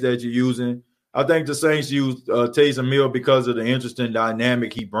quarterbacks that you're using. I think the Saints use Taysom Hill because of the interesting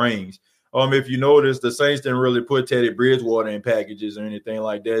dynamic he brings. If you notice, the Saints didn't really put Teddy Bridgewater in packages or anything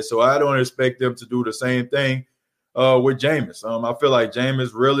like that. So I don't expect them to do the same thing with Jameis. I feel like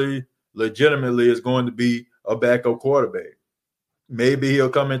Jameis really legitimately is going to be a backup quarterback. Maybe he'll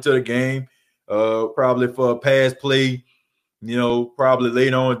come into the game probably for a pass play, probably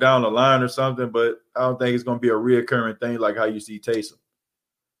later on down the line or something. But I don't think it's going to be a reoccurring thing like how you see Taysom.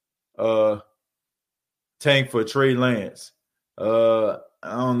 Tank for Trey Lance. I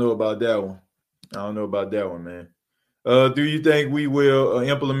don't know about that one. Man. Do you think we will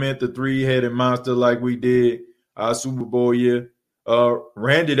implement the three-headed monster like we did our Super Bowl year?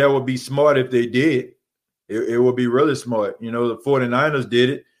 Randy, that would be smart if they did. It would be really smart. The 49ers did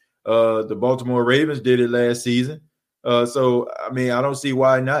it. The Baltimore Ravens did it last season. So, I don't see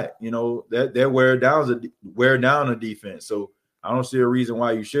why not. That wear down a defense. So, I don't see a reason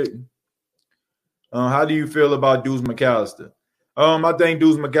why you shouldn't. How do you feel about Deuce McAllister? I think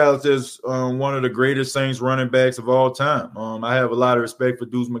Deuce McAllister is one of the greatest Saints running backs of all time. I have a lot of respect for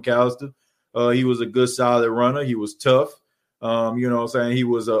Deuce McAllister. He was a good, solid runner. He was tough. He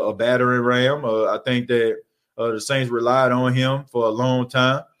was a battering ram. I think that the Saints relied on him for a long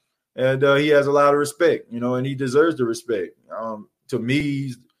time. And he has a lot of respect, and he deserves the respect. To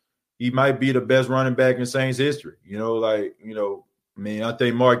me, he might be the best running back in Saints history. I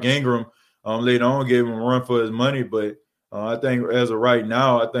think Mark Ingram later on gave him a run for his money, but I think as of right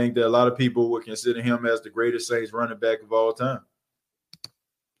now, I think that a lot of people would consider him as the greatest Saints running back of all time.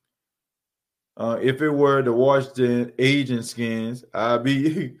 If it were the Washington agent skins, I'd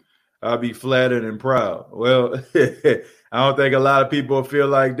be flattered and proud. Well, I don't think a lot of people feel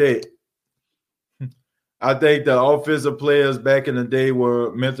like that. I think the offensive players back in the day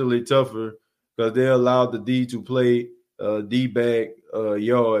were mentally tougher because they allowed the D to play D-back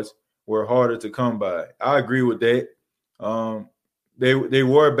yards were harder to come by. I agree with that. They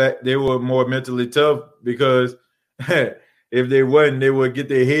were more mentally tough because if they wasn't, they would get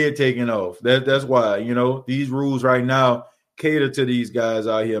their head taken off. That's why, these rules right now cater to these guys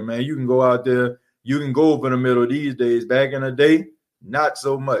out here, man. You can go out there, you can go over the middle these days. Back in the day, not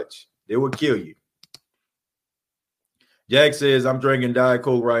so much. They would kill you. Jack says, I'm drinking Diet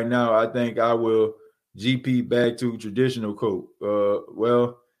Coke right now. I think I will GP back to traditional Coke.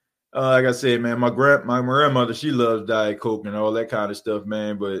 Like I said, man, my grandmother, she loves Diet Coke and all that kind of stuff,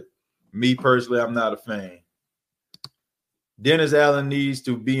 man. But me personally, I'm not a fan. Dennis Allen needs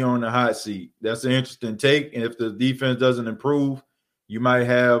to be on the hot seat. That's an interesting take. And if the defense doesn't improve, you might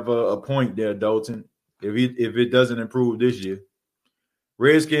have a point there, Dalton, if it doesn't improve this year.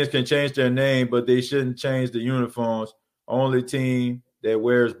 Redskins can change their name, but they shouldn't change the uniforms. Only team that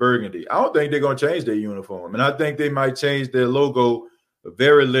wears burgundy. I don't think they're going to change their uniform. And I think they might change their logo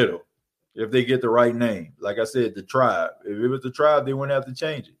very little if they get the right name. Like I said, the Tribe. If it was the Tribe, they wouldn't have to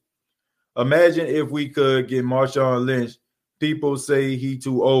change it. Imagine if we could get Marshawn Lynch. People say he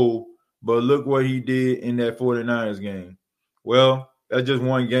too old, but look what he did in that 49ers game. Well, that's just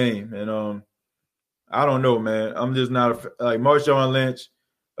one game. And I don't know, man. I'm just not like Marshawn Lynch.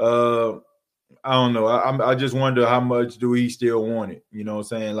 I don't know. I just wonder how much do he still want it? You know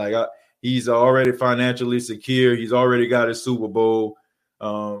what I'm saying? He's already financially secure. He's already got his Super Bowl.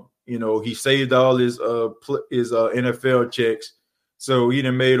 He saved all his NFL checks. So he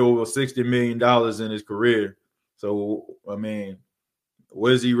done made over $60 million in his career. So, I mean,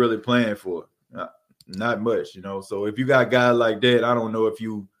 what is he really playing for? Not much, you know. So if you got guys like that, I don't know if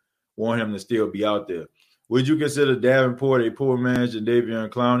you want him to still be out there. Would you consider Davenport a poor man's Jadeveon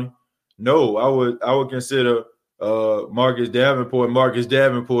Clowney? No, I would consider Marcus Davenport, and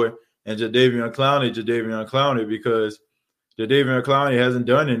Jadeveon Clowney, because Jadeveon Clowney hasn't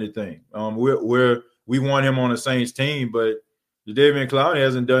done anything. We want him on the Saints team, but Jadeveon Clowney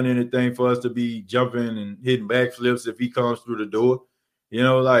hasn't done anything for us to be jumping and hitting backflips if he comes through the door. You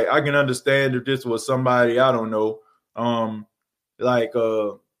know, like, I can understand if this was somebody, I don't know,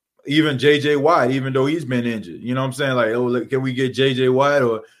 even J.J. Watt, even though he's been injured. You know what I'm saying? Like, oh, can we get J.J. Watt?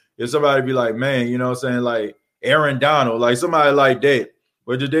 Or if somebody be like, man, you know what I'm saying, like Aaron Donald, like somebody like that.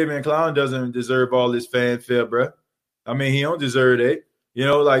 But Jadeveon Clowney doesn't deserve all this fanfare, bro. I mean, he don't deserve that. You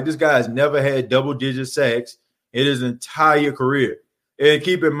know, like, this guy has never had double-digit sacks in his entire career. And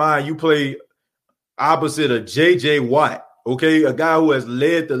keep in mind, you play opposite of J.J. Watt, okay? A guy who has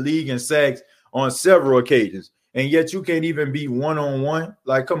led the league in sacks on several occasions. And yet you can't even be one-on-one.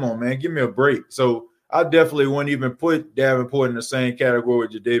 Like, come on, man, give me a break. So I definitely wouldn't even put Davenport in the same category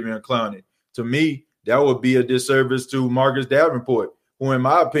with Jadeveon Clowney. To me, that would be a disservice to Marcus Davenport, who, in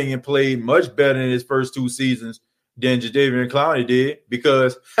my opinion, played much better in his first 2 seasons than Jadeveon Clowney did,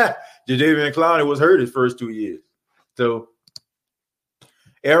 because Jadeveon Clowney was hurt his first 2 years. So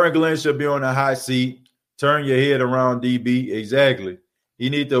Aaron Glenn should be on a hot seat. Turn your head around, DB. Exactly. You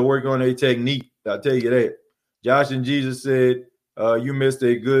need to work on a technique. I'll tell you that. Josh and Jesus said, you missed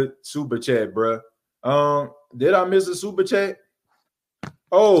a good super chat, bro. Did I miss a super chat?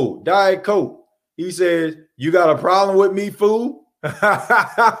 Oh, Diet Coke. He says, you got a problem with me, fool?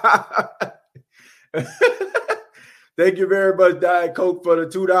 Thank you very much, Diet Coke, for the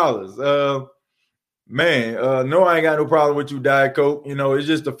 $2. No, I ain't got no problem with you, Diet Coke. You know, it's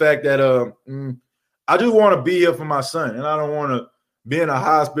just the fact that I just want to be here for my son, and I don't want to be in a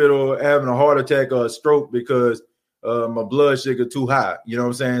hospital having a heart attack or a stroke because my blood sugar too high. You know what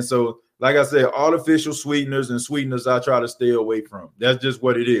I'm saying? So, like I said, artificial sweeteners and sweeteners I try to stay away from. That's just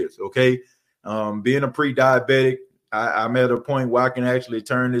what it is, okay? Being a pre-diabetic, I'm at a point where I can actually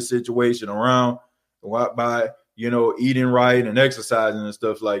turn this situation around by, you know, eating right and exercising and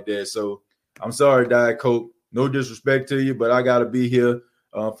stuff like that. So I'm sorry, Diet Coke. No disrespect to you, but I got to be here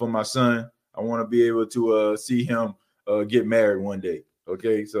for my son. I want to be able to see him get married one day.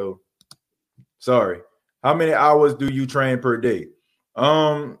 Okay, so sorry. How many hours do you train per day?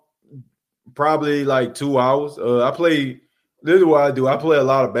 Probably like 2 hours. This is what I do. I play a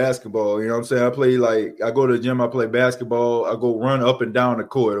lot of basketball. You know what I'm saying? I go to the gym, I play basketball, I go run up and down the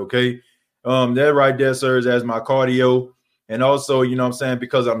court. Okay. That right there serves as my cardio. And also, you know what I'm saying,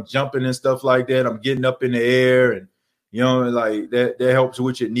 because I'm jumping and stuff like that, I'm getting up in the air, and, you know, like that helps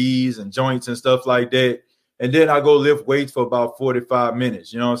with your knees and joints and stuff like that. And then I go lift weights for about 45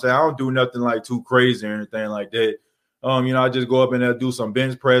 minutes. You know what I'm saying? I don't do nothing like too crazy or anything like that. You know, I just go up and do some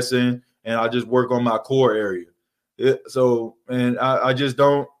bench pressing, and I just work on my core area. And I just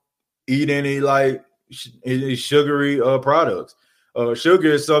don't eat any any sugary products.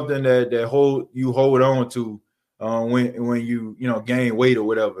 Sugar is something that hold on to when you gain weight or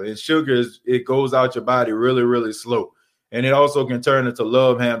whatever. And sugar it goes out your body really, really slow. And it also can turn into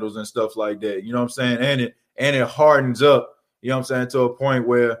love handles and stuff like that. You know what I'm saying? And it hardens up, you know what I'm saying, to a point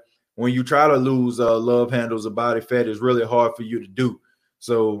where when you try to lose love handles or body fat, it's really hard for you to do.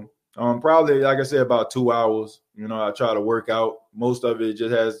 So probably, like I said, about 2 hours. You know, I try to work out. Most of it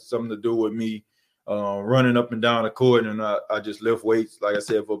just has something to do with me running up and down the court, and I just lift weights, like I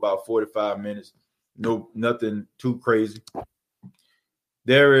said, for about 45 minutes. Nothing too crazy.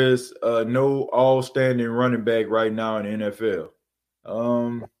 There is no all-standing running back right now in the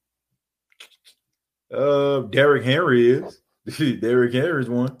NFL. Derrick Henry is. Derrick Henry is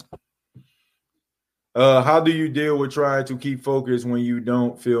one. How do you deal with trying to keep focused when you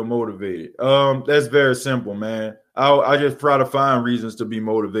don't feel motivated? That's very simple, man. I just try to find reasons to be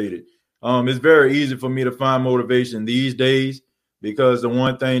motivated. It's very easy for me to find motivation these days, because the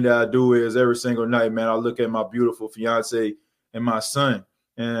one thing that I do is every single night, man, I look at my beautiful fiance and my son,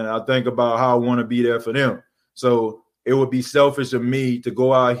 and I think about how I want to be there for them. So it would be selfish of me to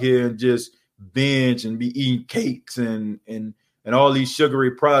go out here and just binge and be eating cakes and all these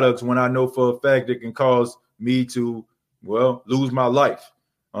sugary products when I know for a fact it can cause me to, lose my life.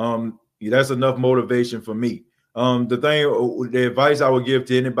 That's enough motivation for me. The advice I would give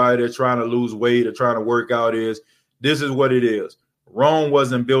to anybody that's trying to lose weight or trying to work out is, this is what it is. Rome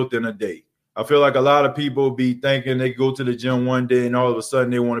wasn't built in a day. I feel like a lot of people be thinking they go to the gym one day and all of a sudden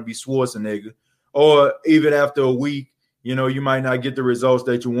they want to be Schwarzenegger. Or even after a week, you might not get the results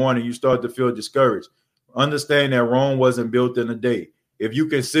that you want and you start to feel discouraged. understand that Rome wasn't built in a day. If you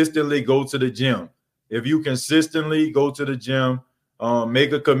consistently go to the gym,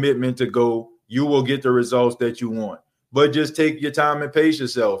 make a commitment to go, you will get the results that you want. But just take your time and pace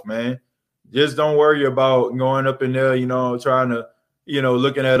yourself, man. Just don't worry about going up in there, trying to,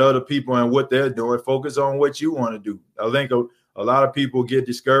 looking at other people and what they're doing. Focus on what you want to do. I think a lot of people get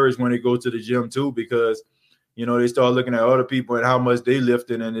discouraged when they go to the gym too, because, they start looking at other people and how much they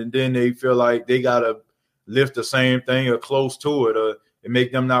lifting, and then they feel like they got to lift the same thing or close to it, or it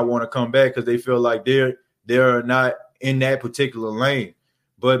make them not want to come back because they feel like they're not in that particular lane.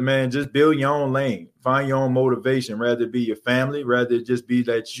 But, man, just build your own lane. Find your own motivation, rather it be your family, rather it just be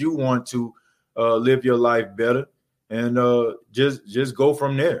that you want to live your life better, and just go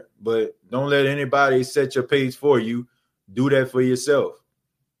from there. But don't let anybody set your pace for you. Do that for yourself.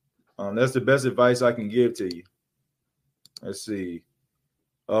 That's the best advice I can give to you. Let's see.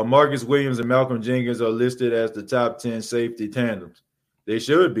 Marcus Williams and Malcolm Jenkins are listed as the top 10 safety tandems. They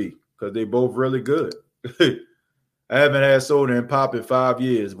should be, because they both really good. I haven't had soda and pop in 5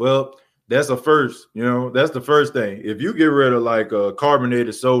 years. Well, that's a first. That's the first thing. If you get rid of like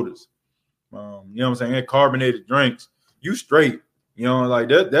carbonated sodas, and carbonated drinks, you straight. Like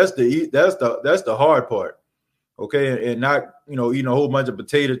that's the hard part. Okay, and not eating a whole bunch of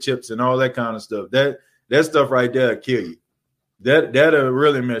potato chips and all that kind of stuff. That stuff right there will kill you. That'll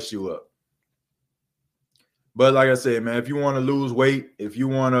really mess you up. But like I said, man, if you want to lose weight, if you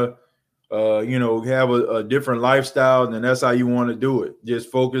want to have a different lifestyle, then that's how you want to do it.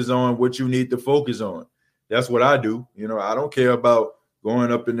 Just focus on what you need to focus on. That's what I do. I don't care about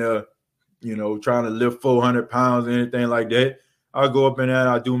going up in there, trying to lift 400 pounds or anything like that. I'll go up in there and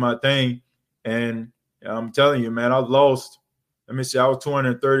I'll do my thing. And I'm telling you, man, I've lost, I was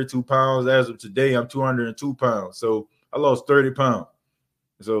 232 pounds. As of today, I'm 202 pounds. So I lost 30 pounds.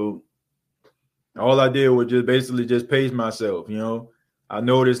 So all I did was just basically just pace myself. I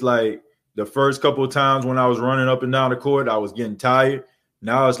noticed like the first couple of times when I was running up and down the court, I was getting tired.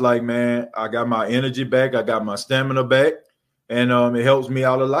 Now it's like, man, I got my energy back. I got my stamina back. And it helps me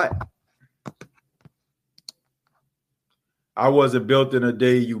out a lot. I wasn't built in a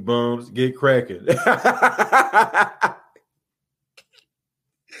day, you bums. Get cracking.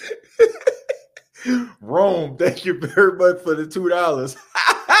 Rome, thank you very much for the $2.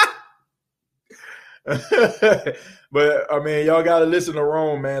 But, I mean, y'all got to listen to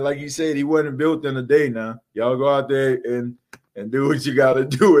Rome, man. Like you said, he wasn't built in a day now. Y'all go out there and do what you got to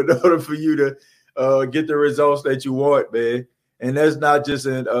do in order for you to get the results that you want, man. And that's not just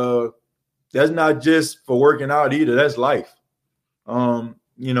for working out either. That's life.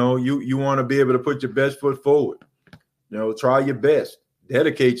 You want to be able to put your best foot forward. Try your best.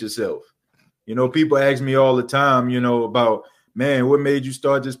 Dedicate yourself. People ask me all the time, about, man, what made you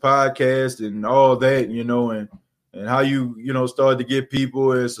start this podcast and all that, and how you, started to get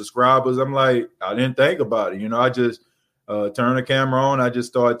people and subscribers. I'm like, I didn't think about it. I just turn the camera on. I just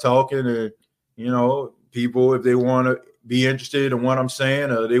start talking, and, people, if they want to be interested in what I'm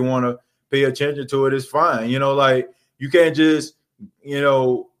saying or they want to pay attention to it, it's fine. Like you can't just,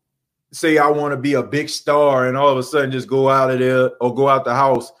 say I want to be a big star and all of a sudden just go out of there or go out the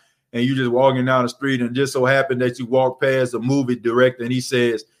house and you just walking down the street and just so happen that you walk past a movie director and he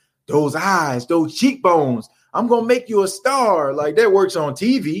says, those eyes, those cheekbones, I'm going to make you a star. Like that works on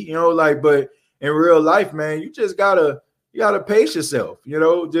TV, but in real life, man, you just gotta pace yourself,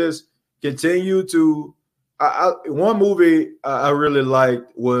 just continue to, one movie I really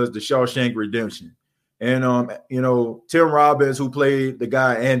liked was The Shawshank Redemption. And, Tim Robbins, who played the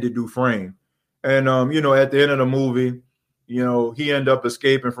guy Andy Dufresne. And, at the end of the movie, he ended up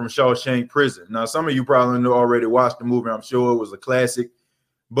escaping from Shawshank prison. Now, some of you probably already watched the movie. I'm sure it was a classic.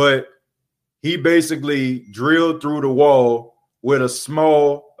 But he basically drilled through the wall with a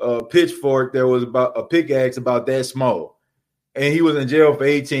small pitchfork that was about a pickaxe about that small. And he was in jail for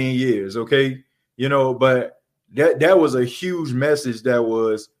 18 years, okay? But that was a huge message that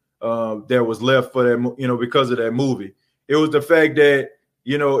was left for that, because of that movie. It was the fact that,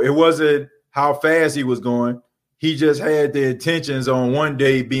 it wasn't how fast he was going. He just had the intentions on one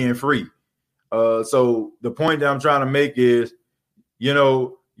day being free. So the point that I'm trying to make is,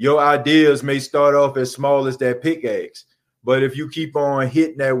 your ideas may start off as small as that pickaxe, but if you keep on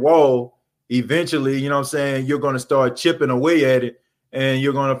hitting that wall, eventually, you're going to start chipping away at it, and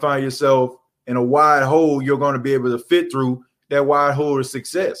you're going to find yourself in a wide hole. You're going to be able to fit through that wide hole of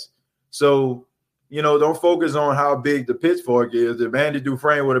success. So, don't focus on how big the pitchfork is. If Andy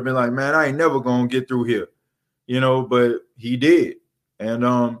Dufresne would have been like, man, I ain't never going to get through here, but he did.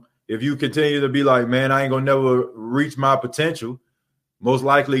 And if you continue to be like, man, I ain't going to never reach my potential, most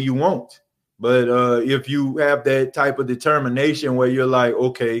likely you won't. But if you have that type of determination where you're like,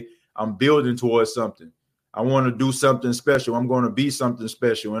 okay, I'm building towards something. I want to do something special. I'm going to be something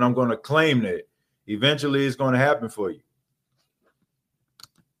special, and I'm going to claim that. Eventually, it's going to happen for you.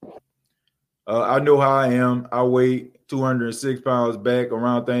 I know how I am. I weighed 206 pounds back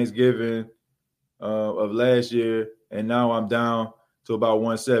around Thanksgiving of last year, and now I'm down to about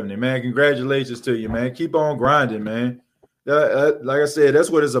 170. Man, congratulations to you, man. Keep on grinding, man. Like I said, that's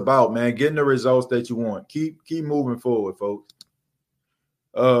what it's about, man. Getting the results that you want. Keep moving forward, folks.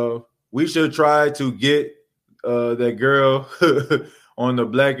 We should try to get that girl on the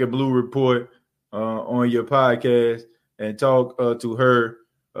Black and Blue Report on your podcast and talk to her.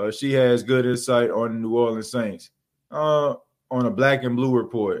 She has good insight on the New Orleans Saints on a Black and Blue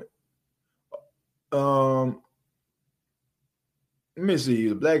Report. Let me see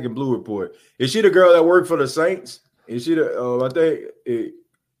the Black and Blue Report. Is she the girl that worked for the Saints? Is she the?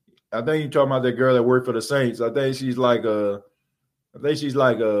 I think you're talking about that girl that worked for the Saints. I think she's like I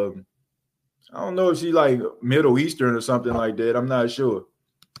don't know if she's like Middle Eastern or something like that. I'm not sure,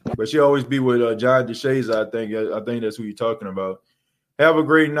 but she always be with John DeShazer. I think that's who you're talking about. Have a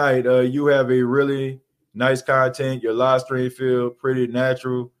great night. You have a really nice content. Your live stream feel pretty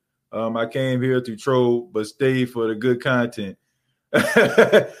natural. I came here to troll, but stay for the good content.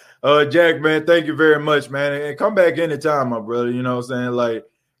 Jack, man, thank you very much, man. And come back anytime, my brother. You know what I'm saying? Like,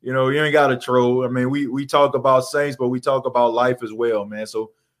 you know, you ain't got to troll. I mean, we talk about Saints, but we talk about life as well, man.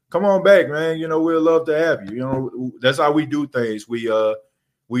 So come on back, man. You know, we'd love to have you. You know, that's how we do things.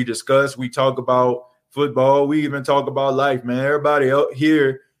 We discuss, we talk about football. We even talk about life, man. Everybody out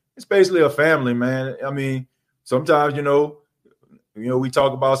here, it's basically a family, man. I mean, sometimes, you know, we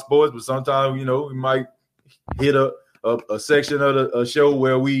talk about sports, but sometimes, you know, we might hit a section of a show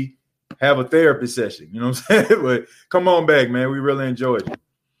where we have a therapy session. You know what I'm saying? But come on back, man. We really enjoyed it.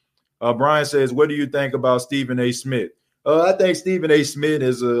 Brian says, what do you think about Stephen A. Smith? I think Stephen A. Smith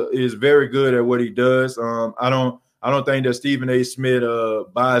is very good at what he does. I don't think that Stephen A. Smith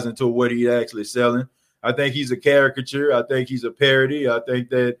buys into what he's actually selling. I think he's a caricature. I think he's a parody. I think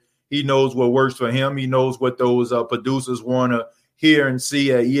that he knows what works for him. He knows what those producers want to hear and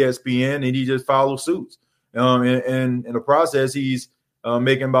see at ESPN, and he just follows suits. And in the process, he's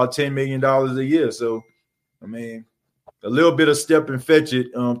making about $10 million a year. So, I mean, a little bit of step and fetch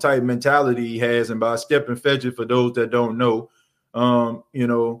it type mentality he has. And by step and fetch it, for those that don't know, you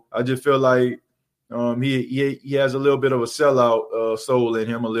know, I just feel like he has a little bit of a sellout soul in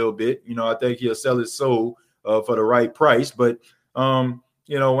him a little bit. You know, I think he'll sell his soul for the right price. But,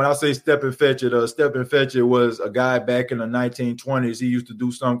 you know, when I say step and fetch it was a guy back in the 1920s. He used to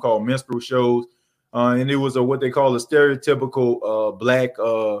do something called minstrel shows. And it was what they call a stereotypical black,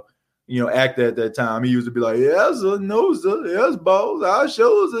 you know, actor at that time. He used to be like, yes, sir, no, sir, yes, boss, our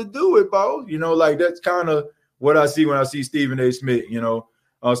shows will do it, boss. You know, like that's kind of what I see when I see Stephen A. Smith. You know,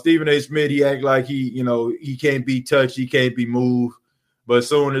 Stephen A. Smith, he act like he can't be touched, he can't be moved. But as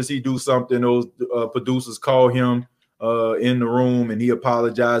soon as he do something, those producers call him in the room and he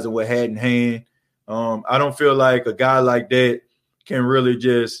apologizing with hat in hand. I don't feel like a guy like that can really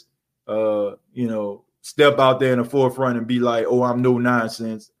just you know, step out there in the forefront and be like, oh, I'm no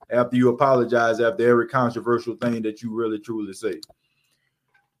nonsense, after you apologize after every controversial thing that you really truly say.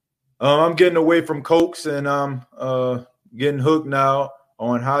 I'm getting away from Cokes and I'm getting hooked now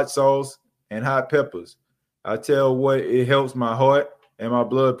on hot sauce and hot peppers. I tell what, it helps my heart and my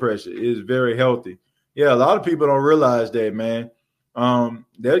blood pressure. It is very healthy. Yeah, a lot of people don't realize that, man.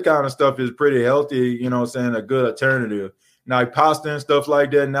 That kind of stuff is pretty healthy, you know what I'm saying, a good alternative. Now, pasta and stuff like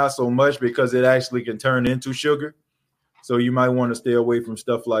that, not so much because it actually can turn into sugar. So you might want to stay away from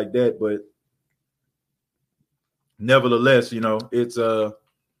stuff like that. But nevertheless, you know, it's, you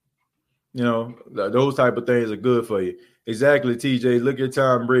know, those type of things are good for you. Exactly, TJ. Look at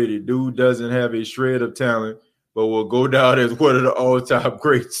Tom Brady. Dude doesn't have a shred of talent, but will go down as one of the all-time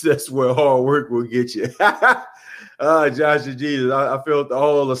greats. That's where hard work will get you. Josh and Jesus, I felt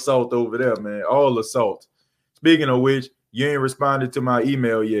all the salt over there, man. All the salt. Speaking of which, you ain't responded to my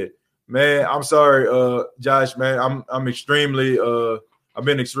email yet, man. I'm sorry, Josh, man. I'm extremely I've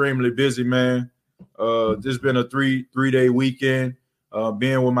been extremely busy, man. This been a three-day weekend,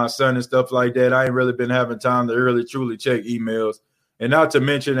 being with my son and stuff like that. I ain't really been having time to really truly check emails. And not to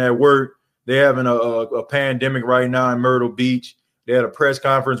mention at work, they're having a pandemic right now in Myrtle Beach. They had a press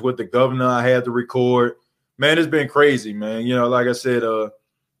conference with the governor. I had to record. Man, it's been crazy, man. You know, like I said, you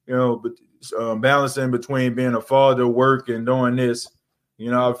know, but balancing between being a father, work, and doing this,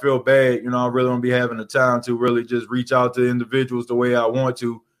 you know, I feel bad. You know, I really don't be having the time to really just reach out to individuals the way I want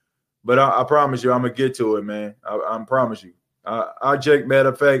to. But I promise you, I'm going to get to it, man. I promise you. I check, matter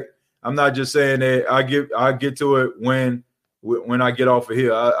of fact, I'm not just saying that. I get to it when I get off of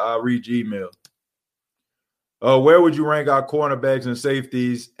here. I read your email. Where would you rank our cornerbacks and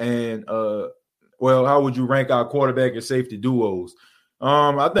safeties? And how would you rank our quarterback and safety duos?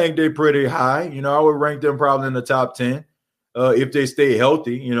 I think they're pretty high. I would rank them probably in the top 10 if they stay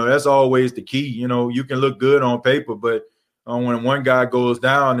healthy. That's always the key. You can look good on paper, but when one guy goes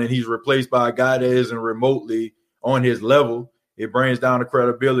down and he's replaced by a guy that isn't remotely on his level, it brings down the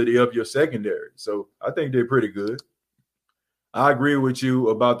credibility of your secondary. So I think they're pretty good. I agree with you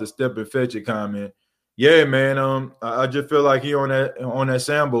about the step and fetch it comment. Yeah, man. I just feel like he on that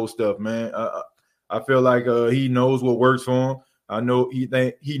Sambo stuff, man. I feel like he knows what works for him. I know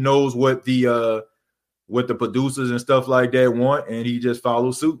he knows what the producers and stuff like that want, and he just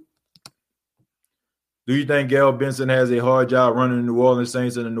follows suit. Do you think Gail Benson has a hard job running the New Orleans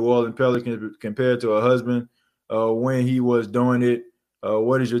Saints and the New Orleans Pelicans compared to her husband when he was doing it?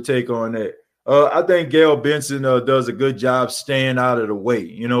 What is your take on that? I think Gail Benson does a good job staying out of the way.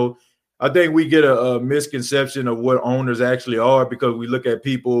 I think we get a misconception of what owners actually are because we look at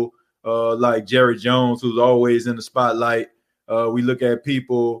people like Jerry Jones, who's always in the spotlight. We look at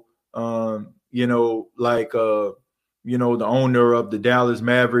people, like the owner of the Dallas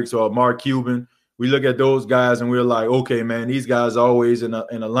Mavericks or Mark Cuban. We look at those guys and we're like, okay, man, these guys are always in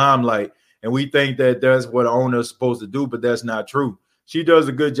a limelight. And we think that that's what an owner is supposed to do, but that's not true. She does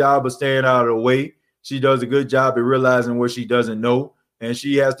a good job of staying out of the way. She does a good job of realizing what she doesn't know. And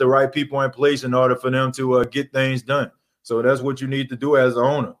she has the right people in place in order for them to get things done. So that's what you need to do as an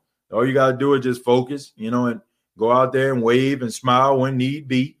owner. All you got to do is just focus, and go out there and wave and smile when need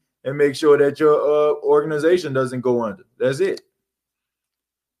be and make sure that your organization doesn't go under. That's it.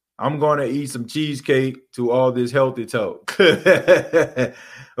 I'm going to eat some cheesecake to all this healthy talk.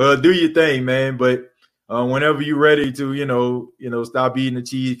 Well, do your thing, man. But whenever you're ready to, stop eating the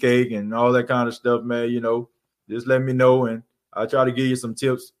cheesecake and all that kind of stuff, man, just let me know and I'll try to give you some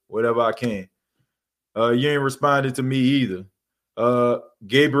tips, whatever I can. You ain't responded to me either.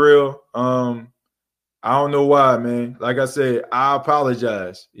 Gabriel, I don't know why, man. Like I said, I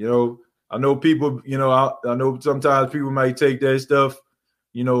apologize. I know people, I know sometimes people might take that stuff,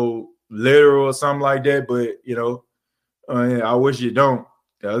 literal or something like that, but, I wish you don't.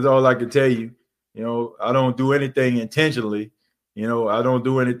 That's all I can tell you. I don't do anything intentionally. I don't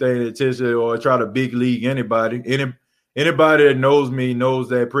do anything intentionally or try to big league anybody. Anybody that knows me knows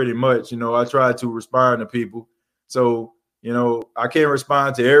that pretty much. I try to respond to people. So, I can't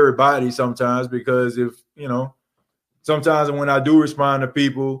respond to everybody sometimes because sometimes when I do respond to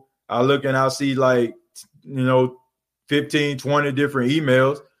people, I look and I'll see 15, 20 different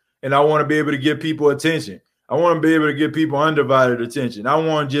emails, and I want to be able to give people attention. I want to be able to give people undivided attention. I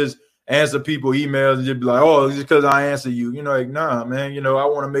want to just answer people emails and just be like, oh, just because I answer you. Nah, man, I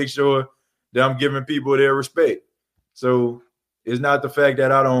want to make sure that I'm giving people their respect. So it's not the fact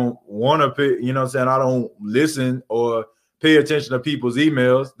that I don't want to pay, I don't listen or pay attention to people's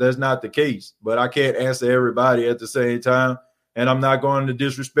emails. That's not the case. But I can't answer everybody at the same time. And I'm not going to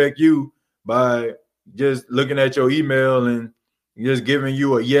disrespect you by just looking at your email and just giving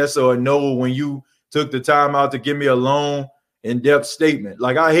you a yes or a no when you took the time out to give me a long, in-depth statement.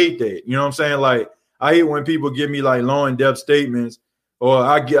 I hate that. You know what I'm saying? I hate when people give me long, in-depth statements, or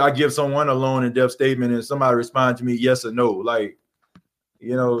I give someone a long, in-depth statement and somebody responds to me yes or no.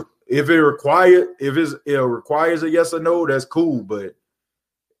 If it requires a yes or no, that's cool, but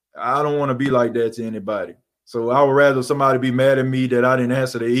I don't want to be like that to anybody. So I would rather somebody be mad at me that I didn't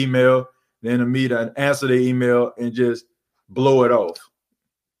answer the email than to me to answer the email and just blow it off.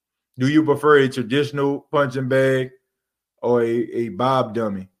 Do you prefer a traditional punching bag or a bob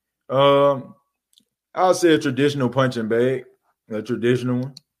dummy? I'll say a traditional punching bag, a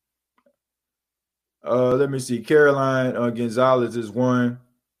traditional one. Let me see. Caroline Gonzalez is one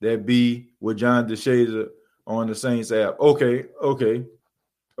that be with John DeShazer on the Saints app. Okay,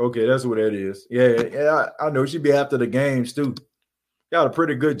 that's what that is. Yeah, I know she be after the games too. Got a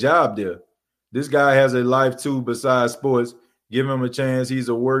pretty good job there. This guy has a life too besides sports. Give him a chance. He's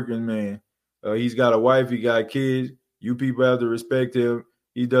a working man. He's got a wife. He got kids. You people have to respect him.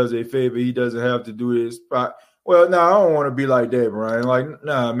 He does a favor. He doesn't have to do his spot. Well, no, I don't want to be like that, Brian.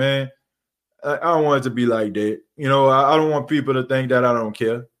 Nah, man. I don't want it to be like that. I don't want people to think that I don't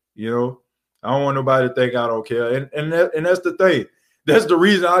care. I don't want nobody to think I don't care. And that's the thing. That's the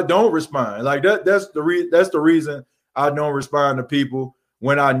reason I don't respond. That's the reason I don't respond to people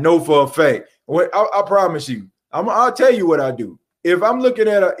when I know for a fact. I promise you. I'll tell you what I do. If I'm looking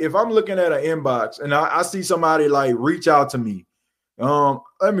at an inbox and I see somebody reach out to me,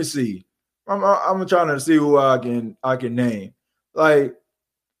 let me see. I'm trying to see who I can name.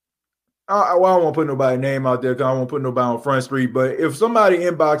 I don't want to put nobody's name out there because I don't want to put nobody on Front Street. But if somebody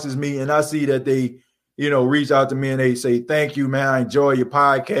inboxes me and I see that they, reach out to me and they say, thank you, man, I enjoy your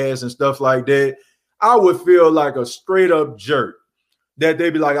podcast and stuff like that, I would feel like a straight up jerk. That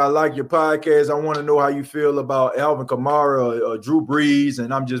they be like, I like your podcast. I want to know how you feel about Alvin Kamara or Drew Brees.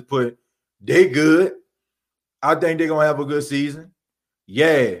 And I'm just putting, they good. I think they're going to have a good season.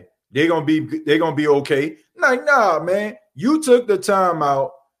 Yeah, they're gonna be okay. Like, nah, man. You took the time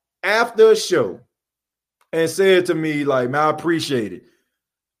out after a show and said to me, like, man, I appreciate it.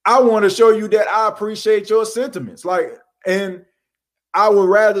 I want to show you that I appreciate your sentiments. Like, and I would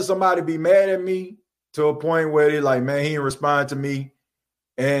rather somebody be mad at me to a point where they're like, man, he didn't respond to me.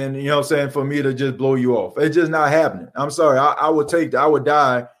 And you know what I'm saying, for me to just blow you off. It's just not happening. I'm sorry. I would take that. I would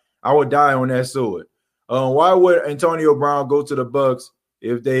die on that sword. Why would Antonio Brown go to the Bucks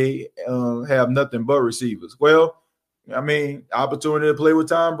if they have nothing but receivers? Well, I mean, opportunity to play with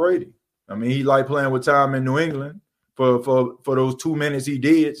Tom Brady. I mean, he liked playing with Tom in New England for those 2 minutes he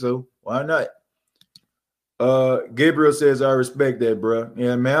did. So why not? Gabriel says, I respect that, bro.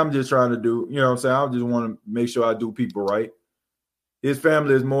 Yeah, man, I'm just trying to do, you know what I'm saying? I just want to make sure I do people right. His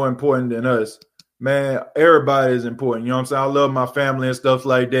family is more important than us. Man, everybody is important. You know what I'm saying? I love my family and stuff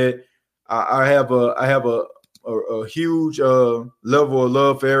like that. I have a huge level of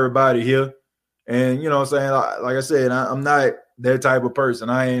love for everybody here. And, you know what I'm saying? Like I said, I'm not that type of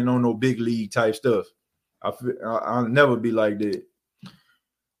person. I ain't on no big league type stuff. I'll never be like that.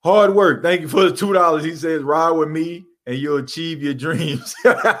 Hard work. Thank you for the $2. He says, ride with me and you'll achieve your dreams.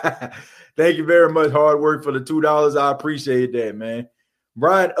 Thank you very much. Hard work for the $2. I appreciate that, man.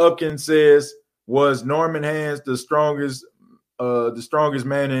 Brian Upkins says, was Norman Hans the strongest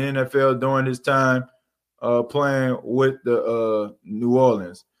man in NFL during his time playing with the New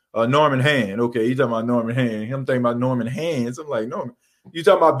Orleans? Norman Hand. Okay, you talking about Norman Hand. I'm thinking about Norman Hands. I'm like, Norman. You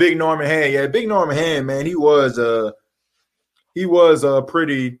talking about Big Norman Hand. Yeah, Big Norman Hand, man. He was a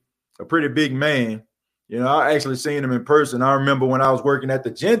pretty big man. You know, I actually seen him in person. I remember when I was working at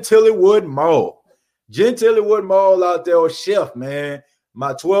the Gentillewood Mall. Gentillewood Mall out there with Chef, man.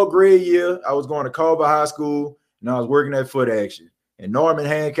 My 12th grade year, I was going to Culver High School, and I was working at Foot Action. And Norman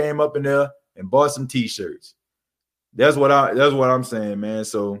Hand came up in there and bought some T-shirts. That's what I'm saying, man.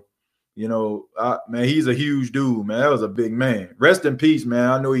 So, you know, man, he's a huge dude, man. That was a big man. Rest in peace, man.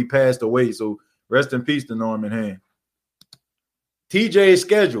 I know he passed away, so rest in peace to Norman Hand. TJ's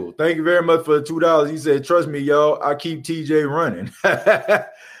schedule. Thank you very much for the $2. He said, trust me, y'all, I keep TJ running.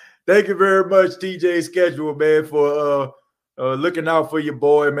 Thank you very much, TJ's schedule, man, for looking out for your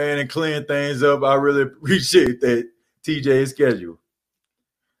boy, man, and clearing things up. I really appreciate that, TJ's schedule.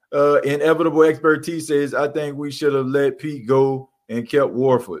 Inevitable Expertise says, I think we should have let Pete go and kept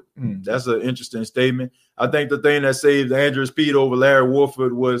Warford. That's an interesting statement. I think the thing that saved Andrews Pete over Larry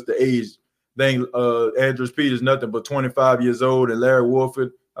Warford was the age thing. Andrews Pete is nothing but 25 years old, and Larry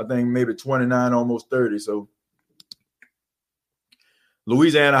Warford, I think maybe 29, almost 30. So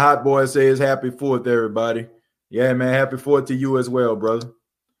Louisiana Hot Boy says, happy 4th, everybody. Yeah, man, happy 4th to you as well, brother.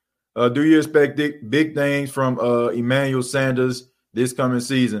 Do you expect big things from Emmanuel Sanders this coming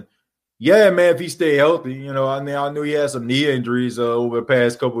season? Yeah, man, if he stay healthy, you know, I mean, I knew he had some knee injuries over the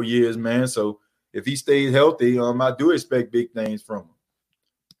past couple of years, man. So if he stays healthy, I do expect big things from him.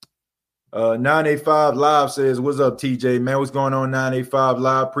 985 Live says, what's up, TJ? Man, what's going on, 985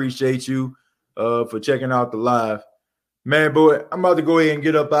 Live? Appreciate you for checking out the live. Man, boy, I'm about to go ahead and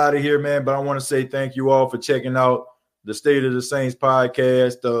get up out of here, man, but I want to say thank you all for checking out the State of the Saints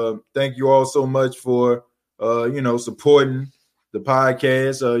podcast. Thank you all so much for, supporting the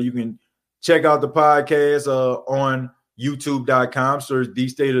podcast. You can check out the podcast on youtube.com. Search the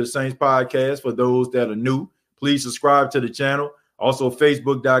State of the Saints podcast for those that are new. Please subscribe to the channel. Also,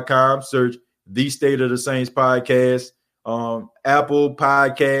 facebook.com. Search the State of the Saints podcast. Apple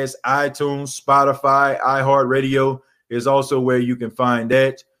Podcasts, iTunes, Spotify, iHeartRadio is also where you can find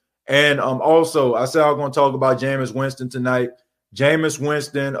that. And also, I said I was going to talk about Jameis Winston tonight. Jameis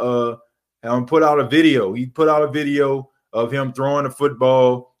Winston put out a video. He put out a video of him throwing the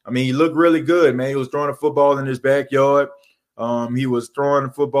football. I mean, he looked really good, man. He was throwing a football in his backyard. He was throwing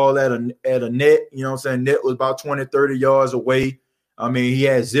the football at a net. You know what I'm saying? Net was about 20, 30 yards away. I mean, he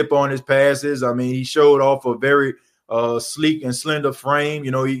had zip on his passes. I mean, he showed off a very sleek and slender frame.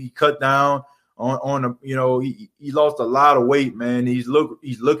 You know, he cut down on a, you know, he lost a lot of weight, man. He's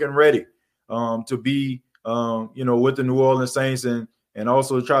looking ready to be, with the New Orleans Saints and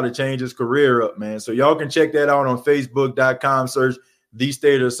also try to change his career up, man. So y'all can check that out on facebook.com. Search the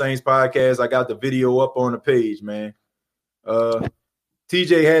State of the Saints podcast. I got the video up on the page, man.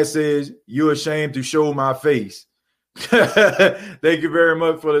 TJ Hat says, you're ashamed to show my face. Thank you very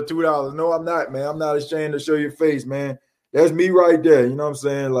much for the $2. No, I'm not, man. I'm not ashamed to show your face, man. That's me right there. You know what I'm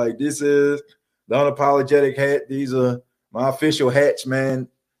saying? Like, this is the unapologetic hat. These are my official hats, man,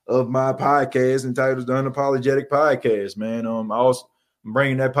 of my podcast entitled The Unapologetic Podcast, man. I'm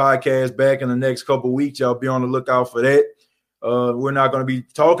bringing that podcast back in the next couple of weeks. Y'all be on the lookout for that. We're not going to be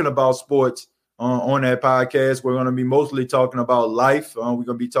talking about sports on that podcast. We're going to be mostly talking about life. We're going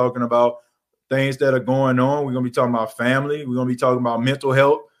to be talking about things that are going on. We're going to be talking about family. We're going to be talking about mental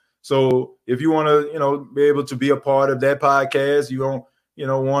health. So if you want to, be able to be a part of that podcast, you don't,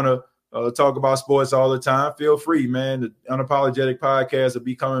 want to talk about sports all the time, feel free, man. The Unapologetic Podcast will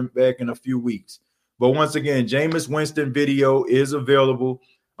be coming back in a few weeks. But once again, Jameis Winston video is available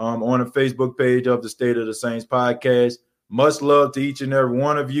on the Facebook page of the State of the Saints podcast. Much love to each and every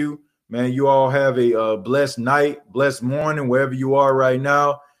one of you. Man, you all have a blessed night, blessed morning, wherever you are right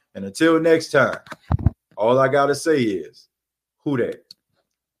now. And until next time, all I got to say is, who dat?